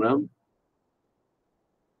highlight பண்றேன்.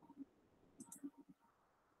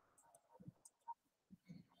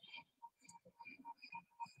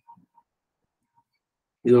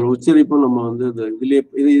 இதோட உச்சரிப்பும் நம்ம வந்து இதுலயே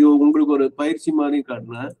இது உங்களுக்கு ஒரு பயிற்சி மாதிரி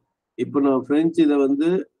காட்டுறேன். இப்போ நான் பிரெஞ்சு இதை வந்து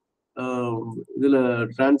இதுல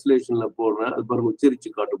டிரான்ஸ்லேஷன்ல போடுறேன். அது பாருங்க,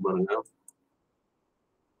 உச்சரிச்சு காட்டு பாருங்க.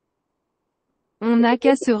 On n'a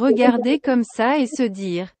qu'à se regarder comme ça et se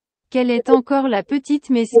dire, quelle est encore la petite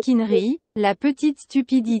mesquinerie, la petite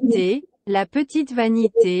stupidité, la petite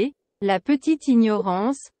vanité, la petite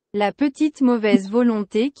ignorance, la petite mauvaise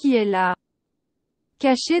volonté qui est là,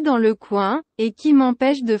 cachée dans le coin, et qui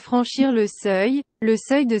m'empêche de franchir le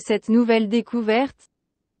seuil de cette nouvelle découverte.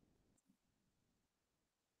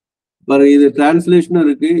 பாருங்க, இது translation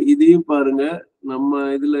இருக்கு. இதையும் பாருங்க நம்ம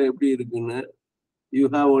இதுல எப்படி இருக்குன்னு. You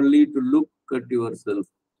have only to look at yourself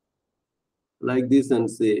like this and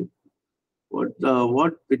say,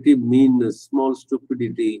 what petty meanness, small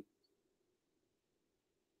stupidity,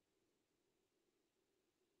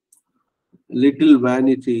 little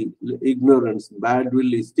vanity, ignorance, bad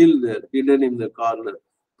will is still there, hidden in the corner,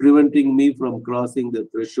 preventing me from crossing the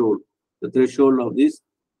threshold of this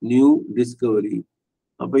new discovery.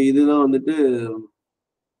 அப்ப இதுதான் வந்துட்டு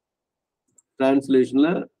டிரான்ஸ்லேஷன்ல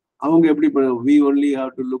அவங்க எப்படி we only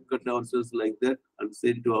have to look at ourselves like that and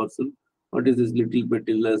say to ourselves, what is this little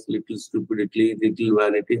pettiness, little stupidity, little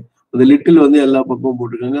vanity. அந்த little வந்து எல்லா பக்கமும்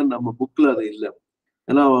போட்டுருக்காங்க. நம்ம புக்ல அது இல்லை.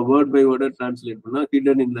 ஏன்னா வேர்ட் பை வேர்டா டிரான்ஸ்லேட் பண்ணா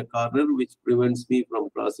hidden in the corner which prevents me from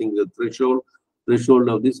crossing the threshold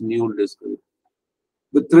of this new discovery.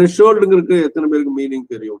 The thresholdங்கிறது எத்தனை பேருக்கு மீனிங்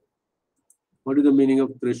தெரியும்? What is the meaning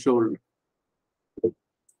of threshold?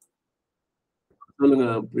 சொல்லுங்க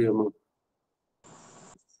பிரியமா.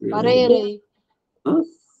 வரையறை.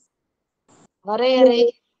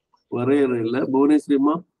 வரையறை இல்ல,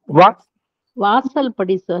 புவனேஸ்வரிமா. வாசல்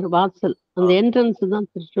படி சார், வாசல். அந்த என்ட்ரன்ஸ் தான்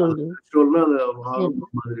threshold.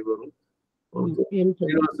 மாதிரி வரும்.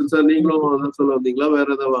 சார் நீங்களும் அதான் சொல்ல வந்தீங்களா? வேற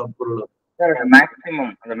ஏதாவது பொருள்?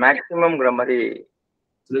 மேக்ஸிமம், அந்த மேக்ஸிமம்ங்கற மாதிரி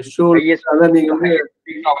threshold. அத நீங்க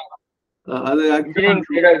அது இன்ஜினியரிங்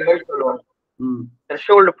சைடுல சொல்லுவாங்க.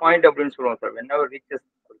 threshold point அப்படினு சொல்லுவாங்க சார். whenever reaches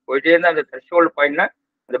போயிட்டே இருந்தா அந்த threshold பாயிண்ட்னா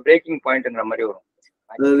அந்த பிரேக்கிங் பாயிண்ட்ங்கற மாதிரி வரும்.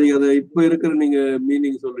 அது இப்ப இருக்கிற நீங்க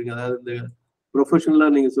மீனிங் சொல்றீங்க, அதாவது இந்த ப்ரொஃபஷனலா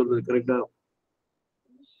நீங்க சொல்றது கரெக்ட்டா?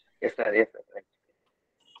 Yes sir, yes sir.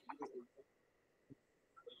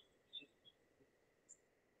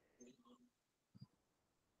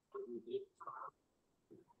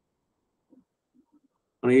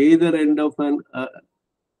 On either end of an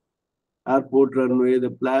airport runway,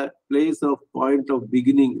 the place of point of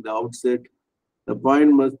beginning, the outset, the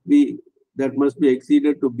point must be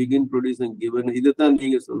exceeded to begin producing given. இதுதான்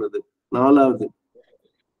நீங்க சொன்னது. நாலாவது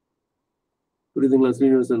புரியுதுங்களா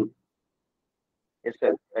ஸ்ரீனிவாசன்? Yes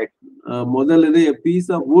sir, right. முதல்ல இது a piece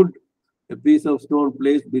of wood, a piece of stone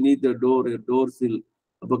placed beneath the door, a door sill.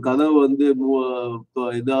 அப்ப கதவு வந்து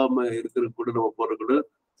இதாம இருக்கிற கூட நம்ம போற கூட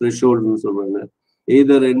thresholdனு சொல்றாங்க.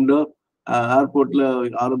 either end ஏர்போர்ட்ல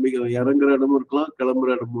இறங்குற இடமும் இருக்கலாம், கிளம்புற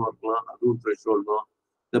இடமும் இருக்கலாம், அதுவும் threshold தான்.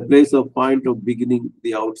 the place of point of beginning,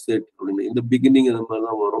 the outset அப்படின்னு இந்த பிகினிங் அந்த மாதிரி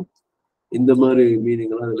தான் வரும். இந்த மாதிரி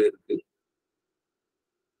மீனிங் எல்லாம் அதுல இருக்கு.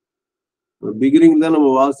 பிகினிங் தான்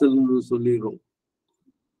நம்ம வாசல்னு சொல்லிடுறோம்.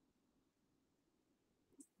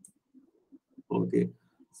 ஓகே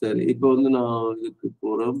சரி, இப்போ வந்து நான் இதுக்கு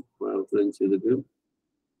போறேன், பிரெஞ்சு இதுக்கு.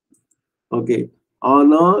 ஓகே,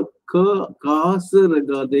 ஆனா காசு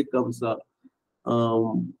ரெகாதே கம்சா.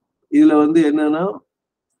 இதுல வந்து என்னன்னா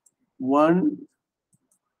 1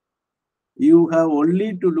 you have only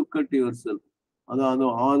to look at yourself. அதாவது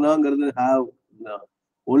ஆனாங்கிறது have,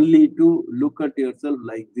 only to look at yourself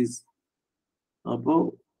like this. அப்போ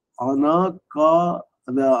ஆனா கா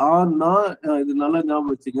அந்த ஆனா இது நல்லா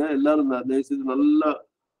ஞாபகம் வச்சுங்க எல்லாரும். தயவுசெய்து நல்லா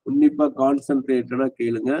உன்னிப்பா கான்சென்ட்ரேட்டடா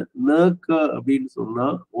கேளுங்க. நக்க அப்படின்னு சொன்னா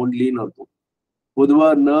ஒன்லின்னு அர்த்தம். பொதுவா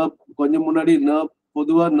ந கொஞ்சம் முன்னாடி ந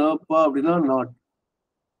பொதுவா நப்பா அப்படின்னா நாட்,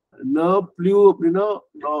 ந ப்ளூ அப்படின்னா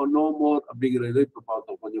நோ மோர் அப்படிங்கிறது இப்ப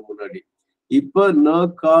பார்த்தோம் கொஞ்சம் முன்னாடி. இப்ப ந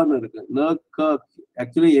கான்னு இருக்கு. ந கா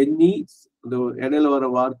ஆக்சுவலி எண்ணி இந்த இடையில வர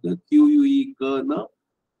வார்த்தை QUE கன்னா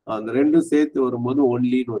அந்த ரெண்டும் சேர்த்து வரும்போது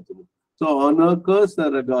ஒன்லின்னு வச்சுக்கணும். So அனகர்ஸ்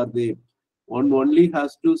ரெகார்டே, one only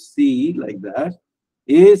has to see like that.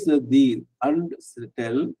 Is the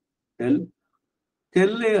and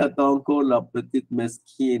tell atanko la petite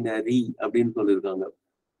mesquinerie அப்படின்னு சொல்லியிருக்காங்க.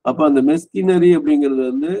 அப்ப அந்த மெஸ்கினரி அப்படிங்கிறது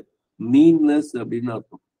வந்து மீன்னஸ் அப்படின்னு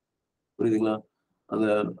அர்த்தம். புரியுதுங்களா? அந்த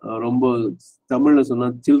ரொம்ப தமிழ்ல சொன்னா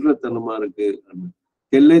சில்லறத்தனமா இருக்கு.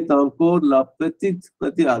 கெல்லை தாங்கோ லப்பெத்தித்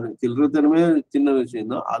பத்தி அது சில்லறத்தனமே சின்ன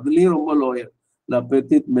விஷயம் தான், அதுலயும் ரொம்ப லோயர்.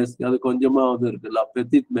 லப்பெத்தித் மெஸ் அது கொஞ்சமாவது இருக்கு.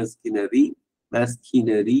 லப்பெத்தித்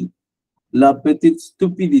மெஸ்கினரி லப்பெத்தித்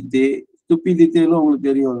ஸ்டூபிடிட்டே. ஸ்டூபிடிட்டேன்னு உங்களுக்கு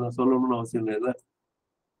தெரியும், நான் சொல்லணும்னு அவசியம் இல்லை.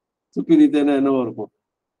 ஸ்டூபிடிட்டேன்னா என்னவா இருக்கும்?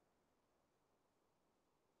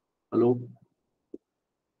 ஹலோ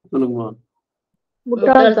சொல்லுங்கம்மா.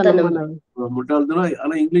 முட்டாள்தனம்.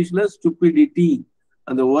 ஆனா இங்கிலீஷ்ல ஸ்டூபிடிட்டி,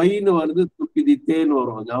 அந்த ஒய்னு வருது, ஸ்டூபிடிட்டேன்னு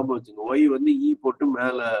வரும். ஞாபகம் வச்சுங்க. ஒய் வந்து ஈ போட்டு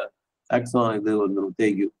மேல ஆக்சன் இது வந்துடும்,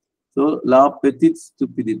 தேங்க்யூ. ஸோ லா பெத்திட்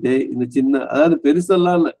ஸ்டூபிடிட்டே, இந்த சின்ன, அதாவது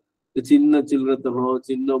பெருசெல்லாம் இல்லை, சின்ன சில்லறத்தனம்,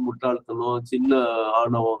 சின்ன முட்டாள்தனம், சின்ன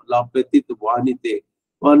ஆணவம். லா பெத்திட் வானித்தே,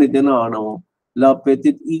 வானித்தேன்னா ஆணவம். லா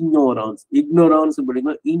பெத்திட் இக்னோரான்ஸ், இக்னோரான்ஸ்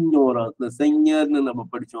படிக்கணும். இக்னோரான்ஸ் இந்த செஞ்சர்னு நம்ம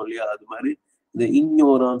படிச்சோம் இல்லையா, அது மாதிரி இந்த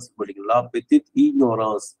இக்னோரான்ஸ் படிக்கணும். லா பெத்திட்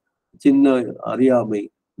இக்னோரான்ஸ் சின்ன அறியாமை.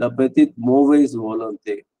 லா பெத்திட் மோவைஸ்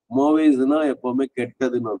வாலந்தே, மோவைஸ்னா எப்பவுமே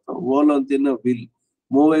கெட்டதுன்னு அர்த்தம். வாலந்தேன்னா வில்.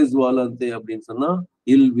 மோவைஸ் வாலந்தே அப்படின்னு சொன்னா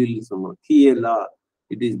இல் வில் சொன்னோம். கியலா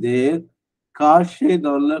இட் இஸ் தேர். காஷே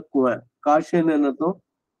தான்ல குவன். காஷேன்னு என்ன அர்த்தம்?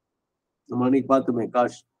 நம்ம அன்னைக்கு பார்த்தோமே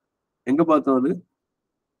காஷ். எங்க பார்த்தோம்? அது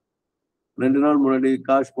 2 நாள் முன்னாடி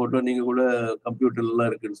காஷ் போட்டோம். நீங்க கூட கம்ப்யூட்டர்ல எல்லாம்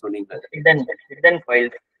இருக்குன்னு சொன்னீங்க.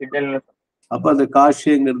 அப்ப அந்த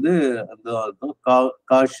காஷேங்கிறது அந்த அர்த்தம்.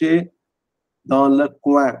 காஷே தான்ல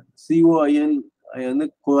குவன், COIN வந்து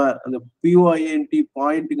குவன், அந்த POINT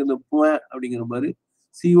பாயிண்ட்டுக்கு அந்த குவன் அப்படிங்கிற மாதிரி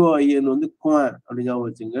COIN வந்து குவன் அப்படின்னு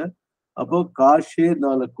வச்சுங்க. அப்போ காஷே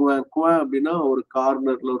தான்ல குவன். குவன் அப்படின்னா ஒரு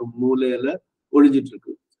கார்னர்ல ஒரு மூலையில ஒழிஞ்சிட்டு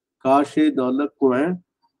இருக்கு. காஷே தான்ல குவன்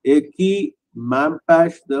ஏகி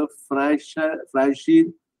மேம்பேஷ் த ஃப்ரான்ஷிர்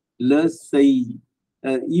ல சை.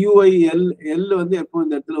 UIL எல் வந்து எப்போ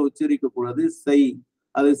இந்த இடத்துல உச்சரிக்க கூடாது, சை.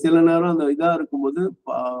 அது சில நேரம் அந்த இதா இருக்கும்போது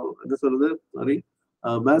என்ன சொல்றது, சாரி,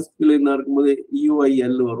 மாஸ்குலினா இருக்கும்போது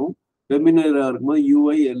UIL வரும், ஃபெமினைனா இருக்கும்போது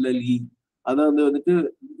UILLE. அதான் வந்துட்டு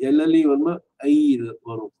LLE வந்து ஐ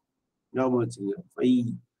வரும். ஞாபகம் வச்சுங்க, ஐ.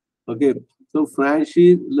 ஓகே. ஸோ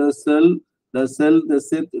ஃப்ரான்ஷிர் ல செல், த செல், த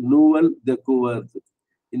செட், நூவல், த குவர்த்.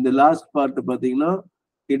 இந்த லாஸ்ட் பார்ட் பார்த்தீங்கன்னா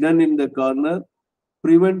hidden in the corner,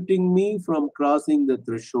 preventing me from crossing the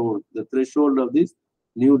threshold of this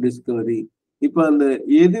new discovery. இப்ப அந்த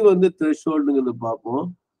எது வந்து த்ரெஷோல்டுங்கிறது பார்ப்போம்.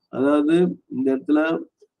 அதாவது இந்த இடத்துல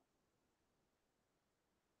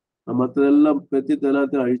மற்றதெல்லாம் பத்தி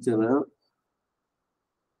எல்லாத்தையும் அழிச்சிடறேன்.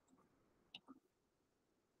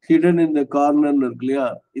 hidden in the corner இருக்கு இல்லையா,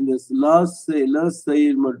 இந்த லாஸ்ட்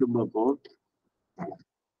சைடு மட்டும் பார்ப்போம்.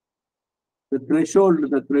 the threshold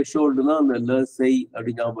தான் அந்த லாஸ்ட் சை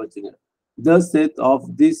அப்படி ஞாபகம் வச்சுங்க. the set of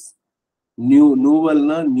this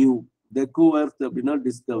நூவல்னா new, டெக்குவர்த் அப்படின்னா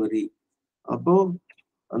டிஸ்கவரி. அப்போ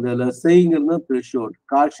அந்த லசைங்கிறது த்ரெஷோல்ட்.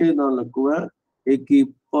 காஷே தான் லக்குவ ஏகி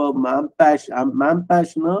இப்போ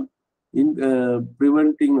மேம்பேஷ்னா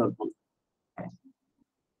ப்ரிவென்டிங் இருக்கும்.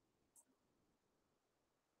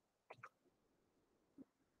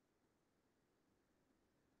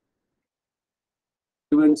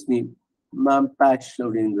 ப்ரிவென்ட்ஸ் மீ, மேம்பேஷ்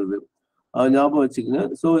அப்படிங்கிறது ஞாபகம் வச்சுக்கோங்க.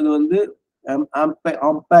 ஸோ இது வந்து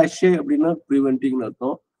அம்பேஷே அப்படின்னா ப்ரிவென்டிங்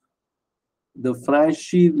அர்த்தம். இந்த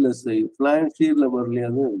ஃப்ரான்ஷீர்ல ஃப்ரான்ஷீர்ல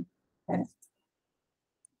வரலையாது,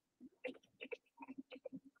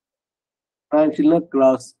 ஃப்ரான்ஷீர்ல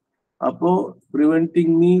கிராஸ். அப்போ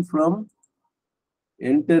preventing me from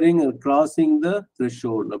entering crossing the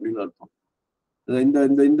threshold அப்படின்னு அர்த்தம்.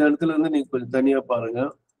 இந்த இடத்துல இருந்து நீங்க கொஞ்சம் தனியா பாருங்க.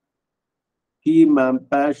 He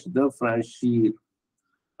mampashed the franchise,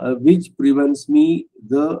 which prevents me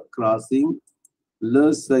the crossing le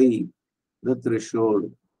seuil, the threshold.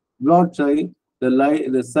 Not seuil,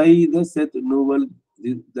 the seuil, the set novel,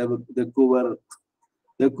 the cover.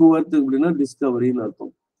 The cover அப்படின்னா டிஸ்கவரின்னு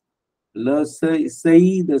அர்த்தம். Le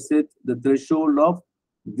sei the set the threshold of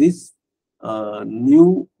this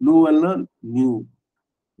new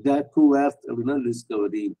that who have அப்படின்னா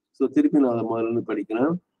discovery. So திருப்பி நான் அதை முதல்ல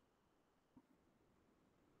படிக்கிறேன்.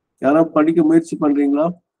 யாராவது படிக்க முயற்சி பண்றீங்களா?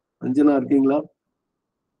 அஞ்சனா இருக்கீங்களா?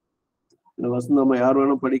 இந்த வசந்த் நம்ம யார்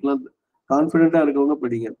வேணும் படிக்கலாம். கான்பிடென்டா இருக்கவங்க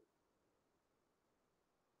படிங்க.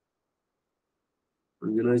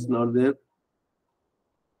 Anjana is not there.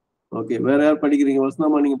 Okay, வேற யார் படிக்கிறீங்க?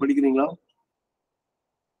 வசந்தம்மா நீங்க படிக்கிறீங்களா?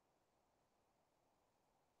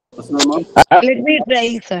 Vasanthamma, Let me try,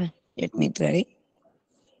 sir. Let me try.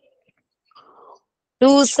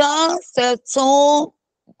 Tout ça, ce sont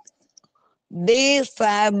des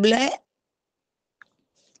fables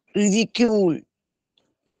ridicules.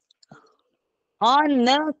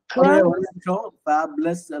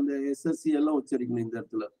 Fabulous அந்த எஸ்எஸ்சி எல்லாம் உச்சரிக்கணும் இந்த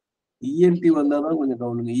இடத்துல. இஎன்டி வந்தாதான் கொஞ்சம்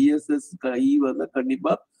கவனிங்க. இஎஸ்எஸ் இ வந்தா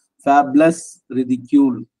கண்டிப்பா ஃபேப்லஸ்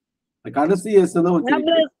ரிடிக்யூல். கடைசி எஸ் தான்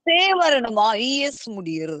உச்சரிக்கணும். வரணுமா? இஎஸ்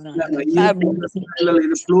முடியறதுனால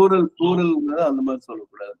இது ப்ளூரல் அந்த மாதிரி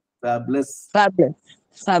சொல்லக்கூடாது. Fabulous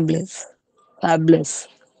fabulous fabulous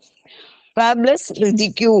fabulous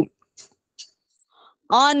ridicule.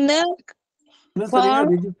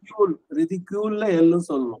 ரிடிக்யூல்ல எல்லாம்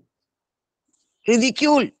சொல்லணும்.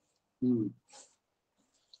 ridicule.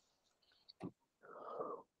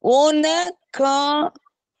 On ne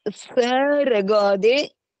se regarder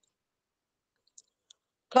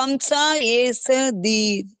comme ça et se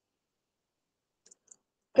dire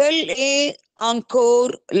quelle est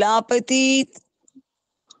encore la petite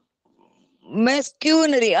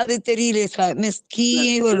mesquinerie. அது தெரியல சார்.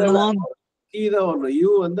 மெஸ்கியே வரணுமா? கீ தான் வரணும். யூ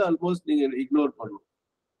வந்து ஆல்மோஸ்ட் நீங்க இக்னோர் பண்ணணும்.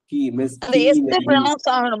 கீ அந்த எஸ் ப்ரொனவுன்ஸ்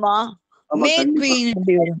ஆகணுமா?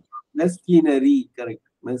 மெஸ்கினரி correct.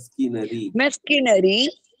 மெஸ்கினரி.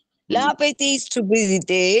 La petite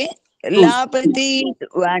stupidité, la petite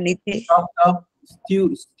vanité.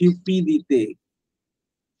 Stupidité.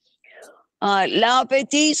 La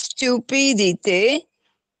petite stupidité,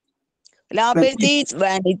 la petite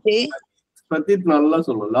vanité. Petite நல்லா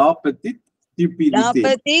சொல்லணும். La petite stupidité. La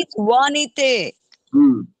petite vanité.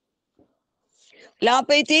 La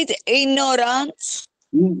petite ignorance.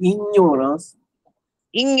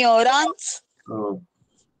 Ignorance.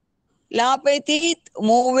 La petite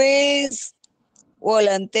mauvaise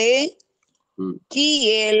volonté qui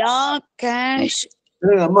est la cache.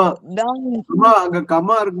 அம்மா அங்க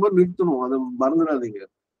comma இருக்கும்போது நிறுத்தணும். அதை மறந்துடாதீங்க.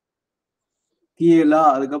 கீழா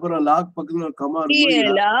அதுக்கப்புறம் லாக் பக்கத்துல ஒரு கமா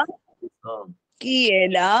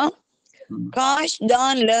காஷ்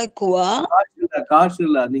தான் ல குவா. காஷ்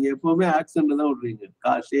இல்ல, நீங்க எப்பவுமே ஆக்சென்ட் தான் விடுறீங்க.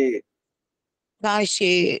 காஷே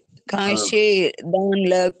காஷே தான்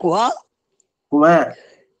ல குவா. குவா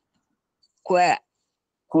குவா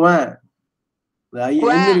குவா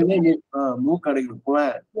மூக்கு அடைக்கணும். குவா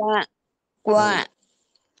குவா.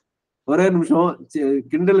 ஒரே நிமிஷம்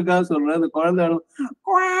கிண்டலுக்காக சொல்றேன். அந்த குழந்தை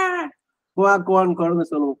குவா குவான்னு குழந்தை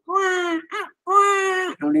சொல்லுவோம்.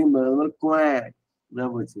 அப்படின்னு குவா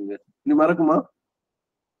ஞாபகம் வச்சுங்க. நீ மறக்குமா?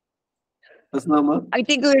 I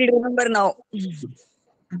think we will remember now.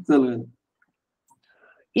 சொல்லுங்க.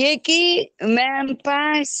 Eki même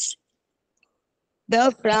passe the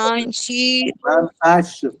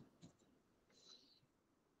franchise.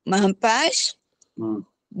 Même passe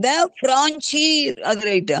the franchise. அது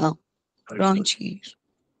ரைட்டா? Franchise.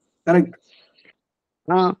 Correct.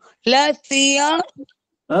 La sia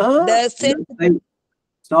the set.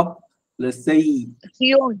 Stop. Let's say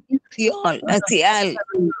Siol.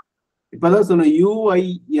 இப்பதான் சொன்ன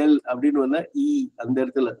UIL அப்படின்னு வந்தா இ அந்த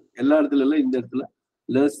இடத்துல எல்லா இடத்துல இல்ல, இந்த இடத்துல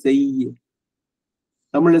ல செய்.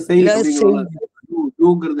 தமிழ்ல செய்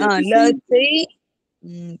அப்படிங்கிறது.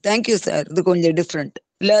 Thank you sir. இது கொஞ்சம் டிஃபரெண்ட்.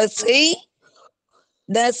 La செய்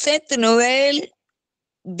the set nouvelle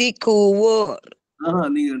découvert.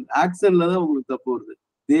 நீங்க ஆக்சன்ட்ல தான் உங்களுக்கு தப்பு வருது.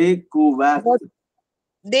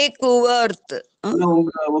 découvert.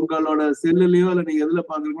 உங்களோட செல்லுலயோ இல்ல நீங்க எதுல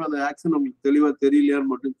பாக்குறீங்களோ அந்த ஆக்சன் உங்களுக்கு தெளிவா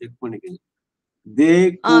தெரியலையான்னு மட்டும் செக் பண்ணிக்கங்க.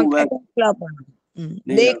 அது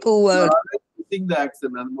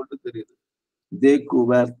மட்டும் தெரியுது.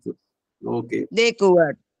 Okay.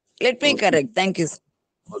 découvert. Let me correct. Thank you.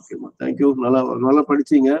 ஓகேமா, thank you. நல்லா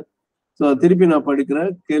படிச்சீங்க. சோ திருப்பி நான்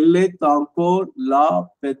படிக்கிறேன். Quelle est encore la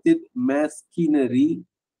petite mesquinerie,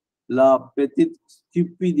 la petite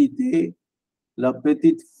stupidité, la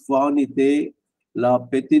petite vanité, la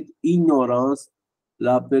petite ignorance,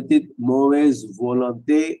 la petite mauvaise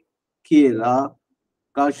volonté qui est là,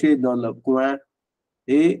 cachée dans le coin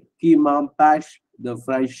et qui m'empêche de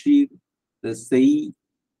franchir le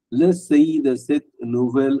seuil de cette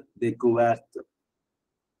nouvelle découverte.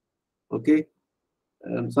 Ok?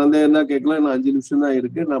 சந்தேகம் தான் கேட்கலாம். இன்னும் 5 நிமிஷம் தான்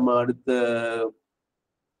இருக்கு. நம்ம அடுத்த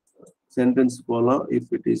sentence போலாம்.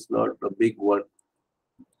 If it is not a big one.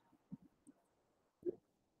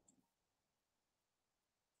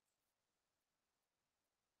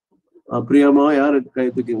 பிரியாமா யாரு கை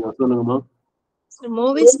தூக்கிங்க சொல்லுங்கம்மா.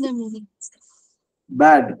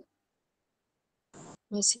 பேட்.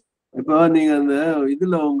 இப்போ நீங்க அந்த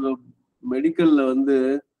இதுல உங்க மெடிக்கல்ல வந்து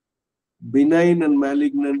பினைன் அண்ட்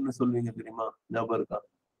மேலிக்னன்ட் சொல்வீங்க தெரியுமா? ஞாபகம் இருக்கா?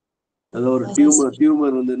 அதாவது ஒரு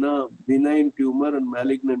டியூமர் வந்துன்னா பினைன் டியூமர் அண்ட்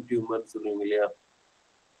மேலிக்னன்ட் டியூமர் சொல்லுவீங்க இல்லையா?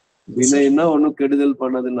 பினைன்னா ஒன்னும் கெடுதல்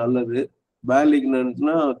பண்ணது நல்லது,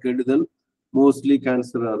 மேலிக்னன்ட்னா கெடுதல், மோஸ்ட்லி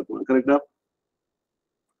கேன்சரா இருக்கும். கரெக்டா?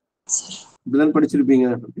 இப்படிதான் படிச்சிருப்பீங்க.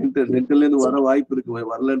 டென்டல்ல இருந்து வர வாய்ப்பு இருக்கு,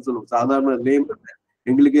 வரலன்னு சொல்லுவோம். சாதாரண நேம்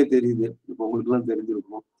எங்களுக்கே தெரியுது, இப்போ உங்களுக்கு எல்லாம்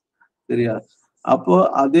தெரிஞ்சிருக்கும். சரியா? அப்போ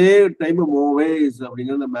அதே டைம் மோவேஸ்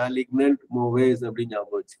அப்படிங்கிற மேலிக்னன்ட் மோவேஸ் அப்படின்னு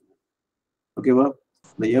ஞாபகம் வச்சுக்கோங்க. ஓகேவா?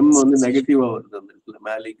 இந்த எம் வந்து நெகட்டிவா வருது அந்த இடத்துல,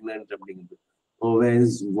 மேலிக்னன்ட் அப்படிங்கிறது.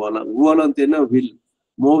 மோவேஸ் வாலந்தேனா will,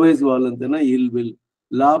 மோவேஸ் வாலந்தேனா will will,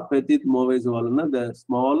 law பெத்தித் மோவேஸ் வாலன்னா the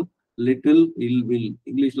small little will will.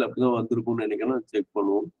 இங்கிலீஷ்ல அப்படிதான் வந்திருக்கும்னு நினைக்கிறேன், செக்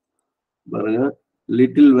பண்ணுவோம் பாருங்க.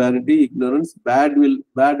 Little vanity ignorance bad will,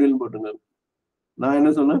 bad will போட்டுங்க. நான்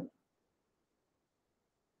என்ன சொன்னேன்?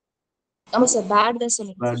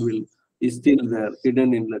 Bad will is still there,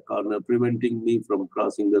 hidden in the corner, preventing me from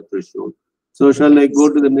crossing the threshold. So shall I go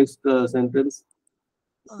to the next sentence?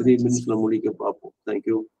 3 minutes la mudikka paapom. Thank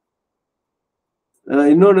you.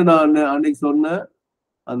 இன்னொன்னு நான் அன்னைக்கு சொன்ன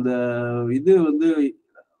அந்த இது வந்து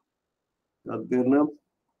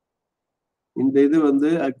இந்த இது வந்து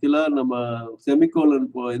ஆக்சுவலா நம்ம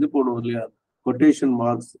செமிகோலன் இது போடுவோம் இல்லையா, quotation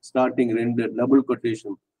marks starting 2 double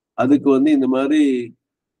quotation, அதுக்கு வந்து இந்த மாதிரி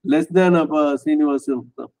லெஸ் தேன் அப்ப சீனிவாசன்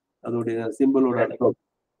அதோடைய சிம்பிளோட அர்த்தம்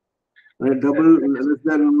டபுள் லெஸ்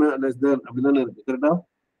தேன் அப்படிதானே இருக்கு. கரெக்டா?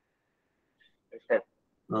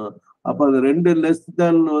 அப்ப அது 2 லெஸ்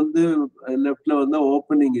தேன் வந்து லெஃப்ட்ல வந்து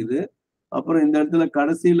ஓப்பனிங் இது. அப்புறம் இந்த இடத்துல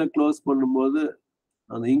கடைசியில க்ளோஸ் பண்ணும்போது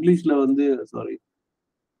அந்த இங்கிலீஷ்ல வந்து சாரி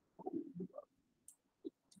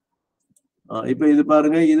இப்ப இது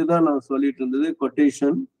பாருங்க, இதுதான் நான் சொல்லிட்டு இருந்தது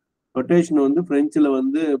கொட்டேஷன். கொட்டேஷன் வந்து பிரெஞ்சுல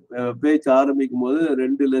வந்து பேச்சு ஆரம்பிக்கும் போது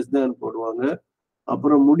 2 லெஸ் தேன் போடுவாங்க,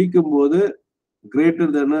 அப்புறம் முடிக்கும் போது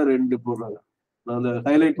கிரேட்டர் தேன் 2 போடுறாங்க. நான் அந்த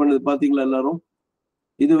ஹைலைட் பண்ணது பாத்தீங்களா எல்லாரும்?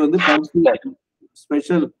 இது வந்து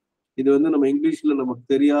ஸ்பெஷல். இது வந்து நம்ம இங்கிலீஷ்ல நமக்கு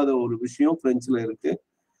தெரியாத ஒரு விஷயம் பிரெஞ்சுல இருக்கு.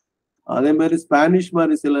 அதே மாதிரி ஸ்பானிஷ்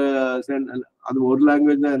மாதிரி சில அது ஒரு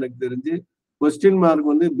லாங்குவேஜ் தான் எனக்கு தெரிஞ்சு. क्वेश्चन மார்க்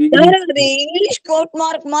வந்து இங்கிலீஷ் கோட்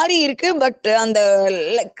மார்க் மாதிரி இருக்கு, பட் அந்த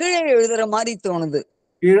கீழே எழுதுற மாதிரி தோணுது.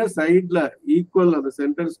 கீழே சைட்ல ஈக்குவல் அந்த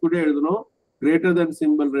சென்டென்ஸ் கூட எழுதணும். கிரேட்டர் தென்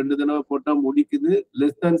சிம்பிள் 2 தடவை போட்டா முடிக்குது,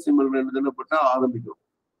 லெஸ் தேன் சிம்பிள் 2 தடவை போட்டா ஆரம்பிக்கும்.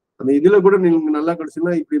 அந்த இதுல கூட நீங்க நல்லா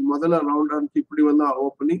கிடைச்சுன்னா இப்படி முதல்ல ரவுண்ட் ஆரம்பிச்சு இப்படி வந்து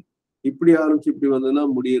ஓப்பனிங், இப்படி ஆரம்பிச்சு இப்படி வந்ததுன்னா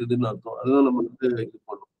முடியுதுன்னு அர்த்தம். அதுதான் நம்ம வந்து இது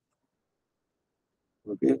பண்ணும்.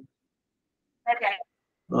 ஓகே,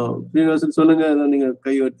 ஸ்ரீனிவாசன் சொல்லுங்க, நீங்க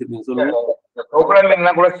கை வச்சிருக்கீங்க சொல்லுங்க.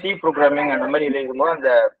 ப்ரோக்ராமிங்லாம் கூட சி ப்ரோக்ராமிங் அந்த மாதிரி எழுதும்போது அந்த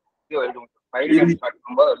ஃபைல் நேம் ஸ்டார்ட்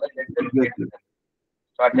பண்ணும்போது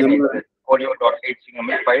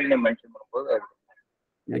ஃபைல் நேம் மென்ஷன் பண்ணும்போது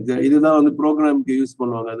இதுதான் வந்து ப்ரோக்ராம்க்கு யூஸ்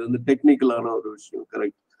பண்ணுவாங்க. அது வந்து டெக்னிக்கலான ஒரு விஷயம்.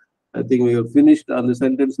 Correct. I think we have finished அந்த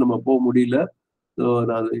சென்டென்ஸ் நம்ம போக முடியல. ஸோ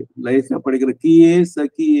நான் லைஃப்ல படிக்கிற கியே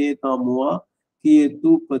சகியே தாமுவா கியே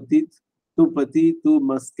தூ பத்தித் तू पति तू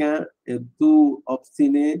मस्किन तू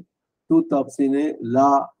obstiné tout obstiné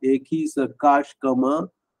là et qui se cache comme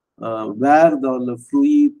un ver dans le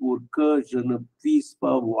fruit pour que je ne puisse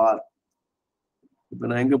pas voir. இப்ப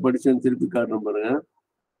நான் எங்க படிச்சேன்னு திருப்பி காட்டுறேன் பாருங்க.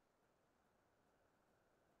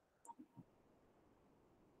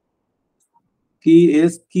 qui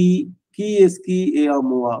est qui et à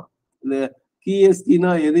moi. இந்த qui est qui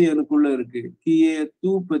னா எது எனக்குள்ள இருக்கு. qui est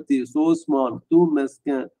tout petit so small tout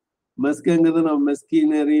mesquin. மெஸ்கங்கிறது நம்ம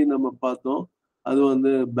மெஸ்கினரி நம்ம பார்த்தோம், அது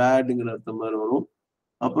வந்து பேடுங்கிற அர்த்தம் மாதிரி வரும்.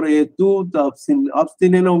 அப்புறம்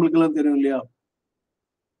ஆப்ஸ்டினேட் உங்களுக்கு எல்லாம் தெரியும் இல்லையா,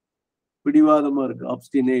 பிடிவாதமா இருக்கு,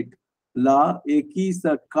 ஆப்ஸ்டினேட். லா ஏகி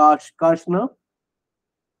ச காஷ், காஷ்னா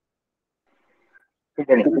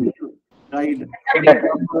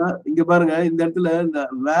இங்க பாருங்க, இந்த இடத்துல இந்த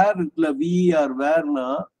வேர் இருக்குல்ல, விஆர் வேர்னா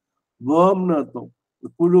வேர்ம்னு அர்த்தம்.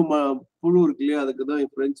 புழு இருக்கு இல்லையா, அதுக்குதான்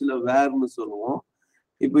பிரெஞ்சுல வேர்னு சொல்லுவோம்.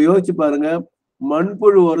 இப்ப யோசிச்சு பாருங்க,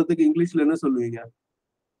 மண்புழு வரதுக்கு இங்கிலீஷ்ல என்ன சொல்லுவீங்க?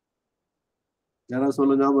 யாராவது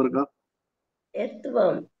சொல்ல ஞாபகம் இருக்கா?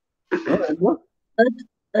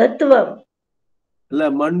 இல்ல,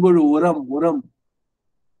 மண்புழு உரம் உரம்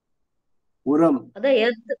உரம்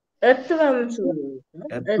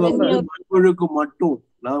மண்புழுக்கு மட்டும்.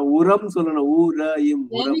 நான் உரம் சொல்லணும், ஊரம்.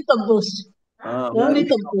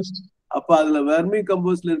 அப்ப அதுல வெர்மி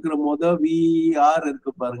கம்போஸ்ட்ல இருக்கிற VER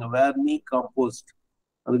இருக்கு பாருங்க, வெர்மி கம்போஸ்ட்.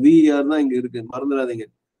 அது VER தான் இங்க இருக்கு, மறந்துடாதீங்க.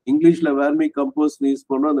 இங்கிலீஷ்ல வெர்மி கம்போஸ்ட் யூஸ்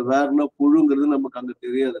பண்ணோம், அந்த வேர்னா புழுங்கிறது நமக்கு அங்க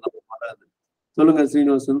தெரியாது, நமக்கு வராது. சொல்லுங்க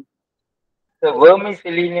ஸ்ரீனிவாசன்.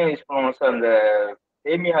 வெர்மிசெல்லின்னு யூஸ் பண்ணுவோம் சார், அந்த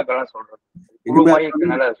சேமியாக்கெல்லாம் சொல்றேன்.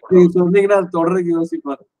 சொன்னீங்கன்னா அது தொடர்ந்து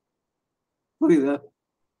யோசிப்பாரு, புரியுதா?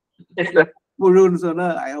 புழுன்னு சொன்னா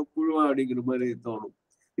புழுவா அப்படிங்கிற மாதிரி தோணும்.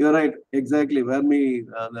 Your right, exactly.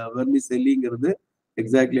 வெர்மிசெல்லிங்கிறது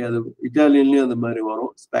எக்ஸாக்ட்லி அது இட்டாலியன்லயும் அந்த மாதிரி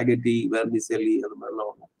வரும், ஸ்பாகெட்டி, வெர்மிசெல்லி அந்த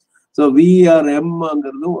மாதிரிலாம் வரும். ஸோ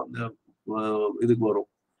VRMங்கிறதும் அந்த இதுக்கு வரும்.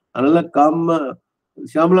 அதனால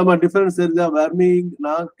ஷாமலாமா டிஃபரன்ஸ் தெரிஞ்சா? வெர்மி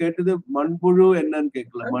நான் கேட்டது மண்புழு என்னன்னு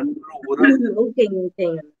கேட்கல, மண்புழு உரம்.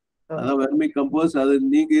 அதான் வெர்மி கம்போஸ்ட். அது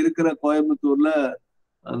நீங்க இருக்கிற கோயம்புத்தூர்ல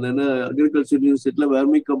அந்த என்ன அக்ரிகல்ச்சர் யூனிவர்சிட்டியில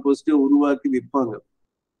வெர்மி கம்போஸ்ட் உருவாக்கி விற்பாங்க.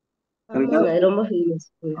 ரொம்ப ஃபேமஸ்.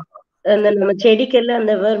 அந்த நம்ம செடிக்கெல்லாம்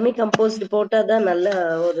அந்த வெர்மி கம்போஸ்ட் போட்டாதான் நல்ல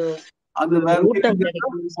ஒரு அந்த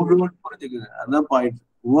புரிஞ்சுக்குங்க, அதான் பாயிண்ட்.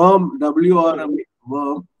 worm, WRM,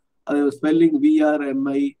 worm, அது ஸ்பெல்லிங்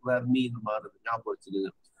VRMI, வெர்மி இந்த மாதிரி ஞாபகம்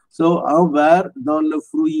வச்சுக்கோங்க. ஸோ வேர் தான்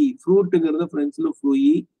ஃப்ரூயி, ஃப்ரூட்டுங்கிறது பிரெஞ்சுல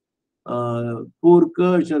ஃப்ரூயி,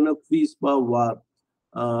 பூர்க்க ஷனஃபீஸ்பா வார்.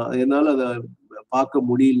 என்னால அதை பார்க்க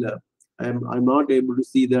முடியல, I'm not able to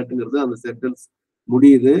see thatங்கிறது அந்த சென்டென்ஸ்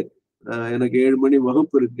முடியுது. எனக்கு 7 மணி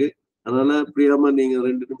வகுப்பு இருக்கு, அதனால பிரியாம நீங்க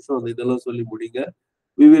 2 நிமிஷம் அந்த இதெல்லாம் சொல்லி முடிங்க.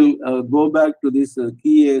 We will go back to this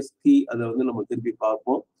key. அதை வந்து நம்ம திருப்பி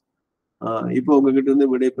பார்ப்போம். இப்போ உங்ககிட்ட இருந்து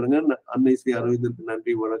விடைபெறுங்க. அன்னை ஸ்ரீ அரவிந்தருக்கு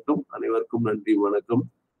நன்றி, வணக்கம். அனைவருக்கும் நன்றி, வணக்கம்.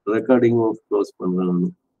 ரெக்கார்டிங் க்ளோஸ் பண்றேன்.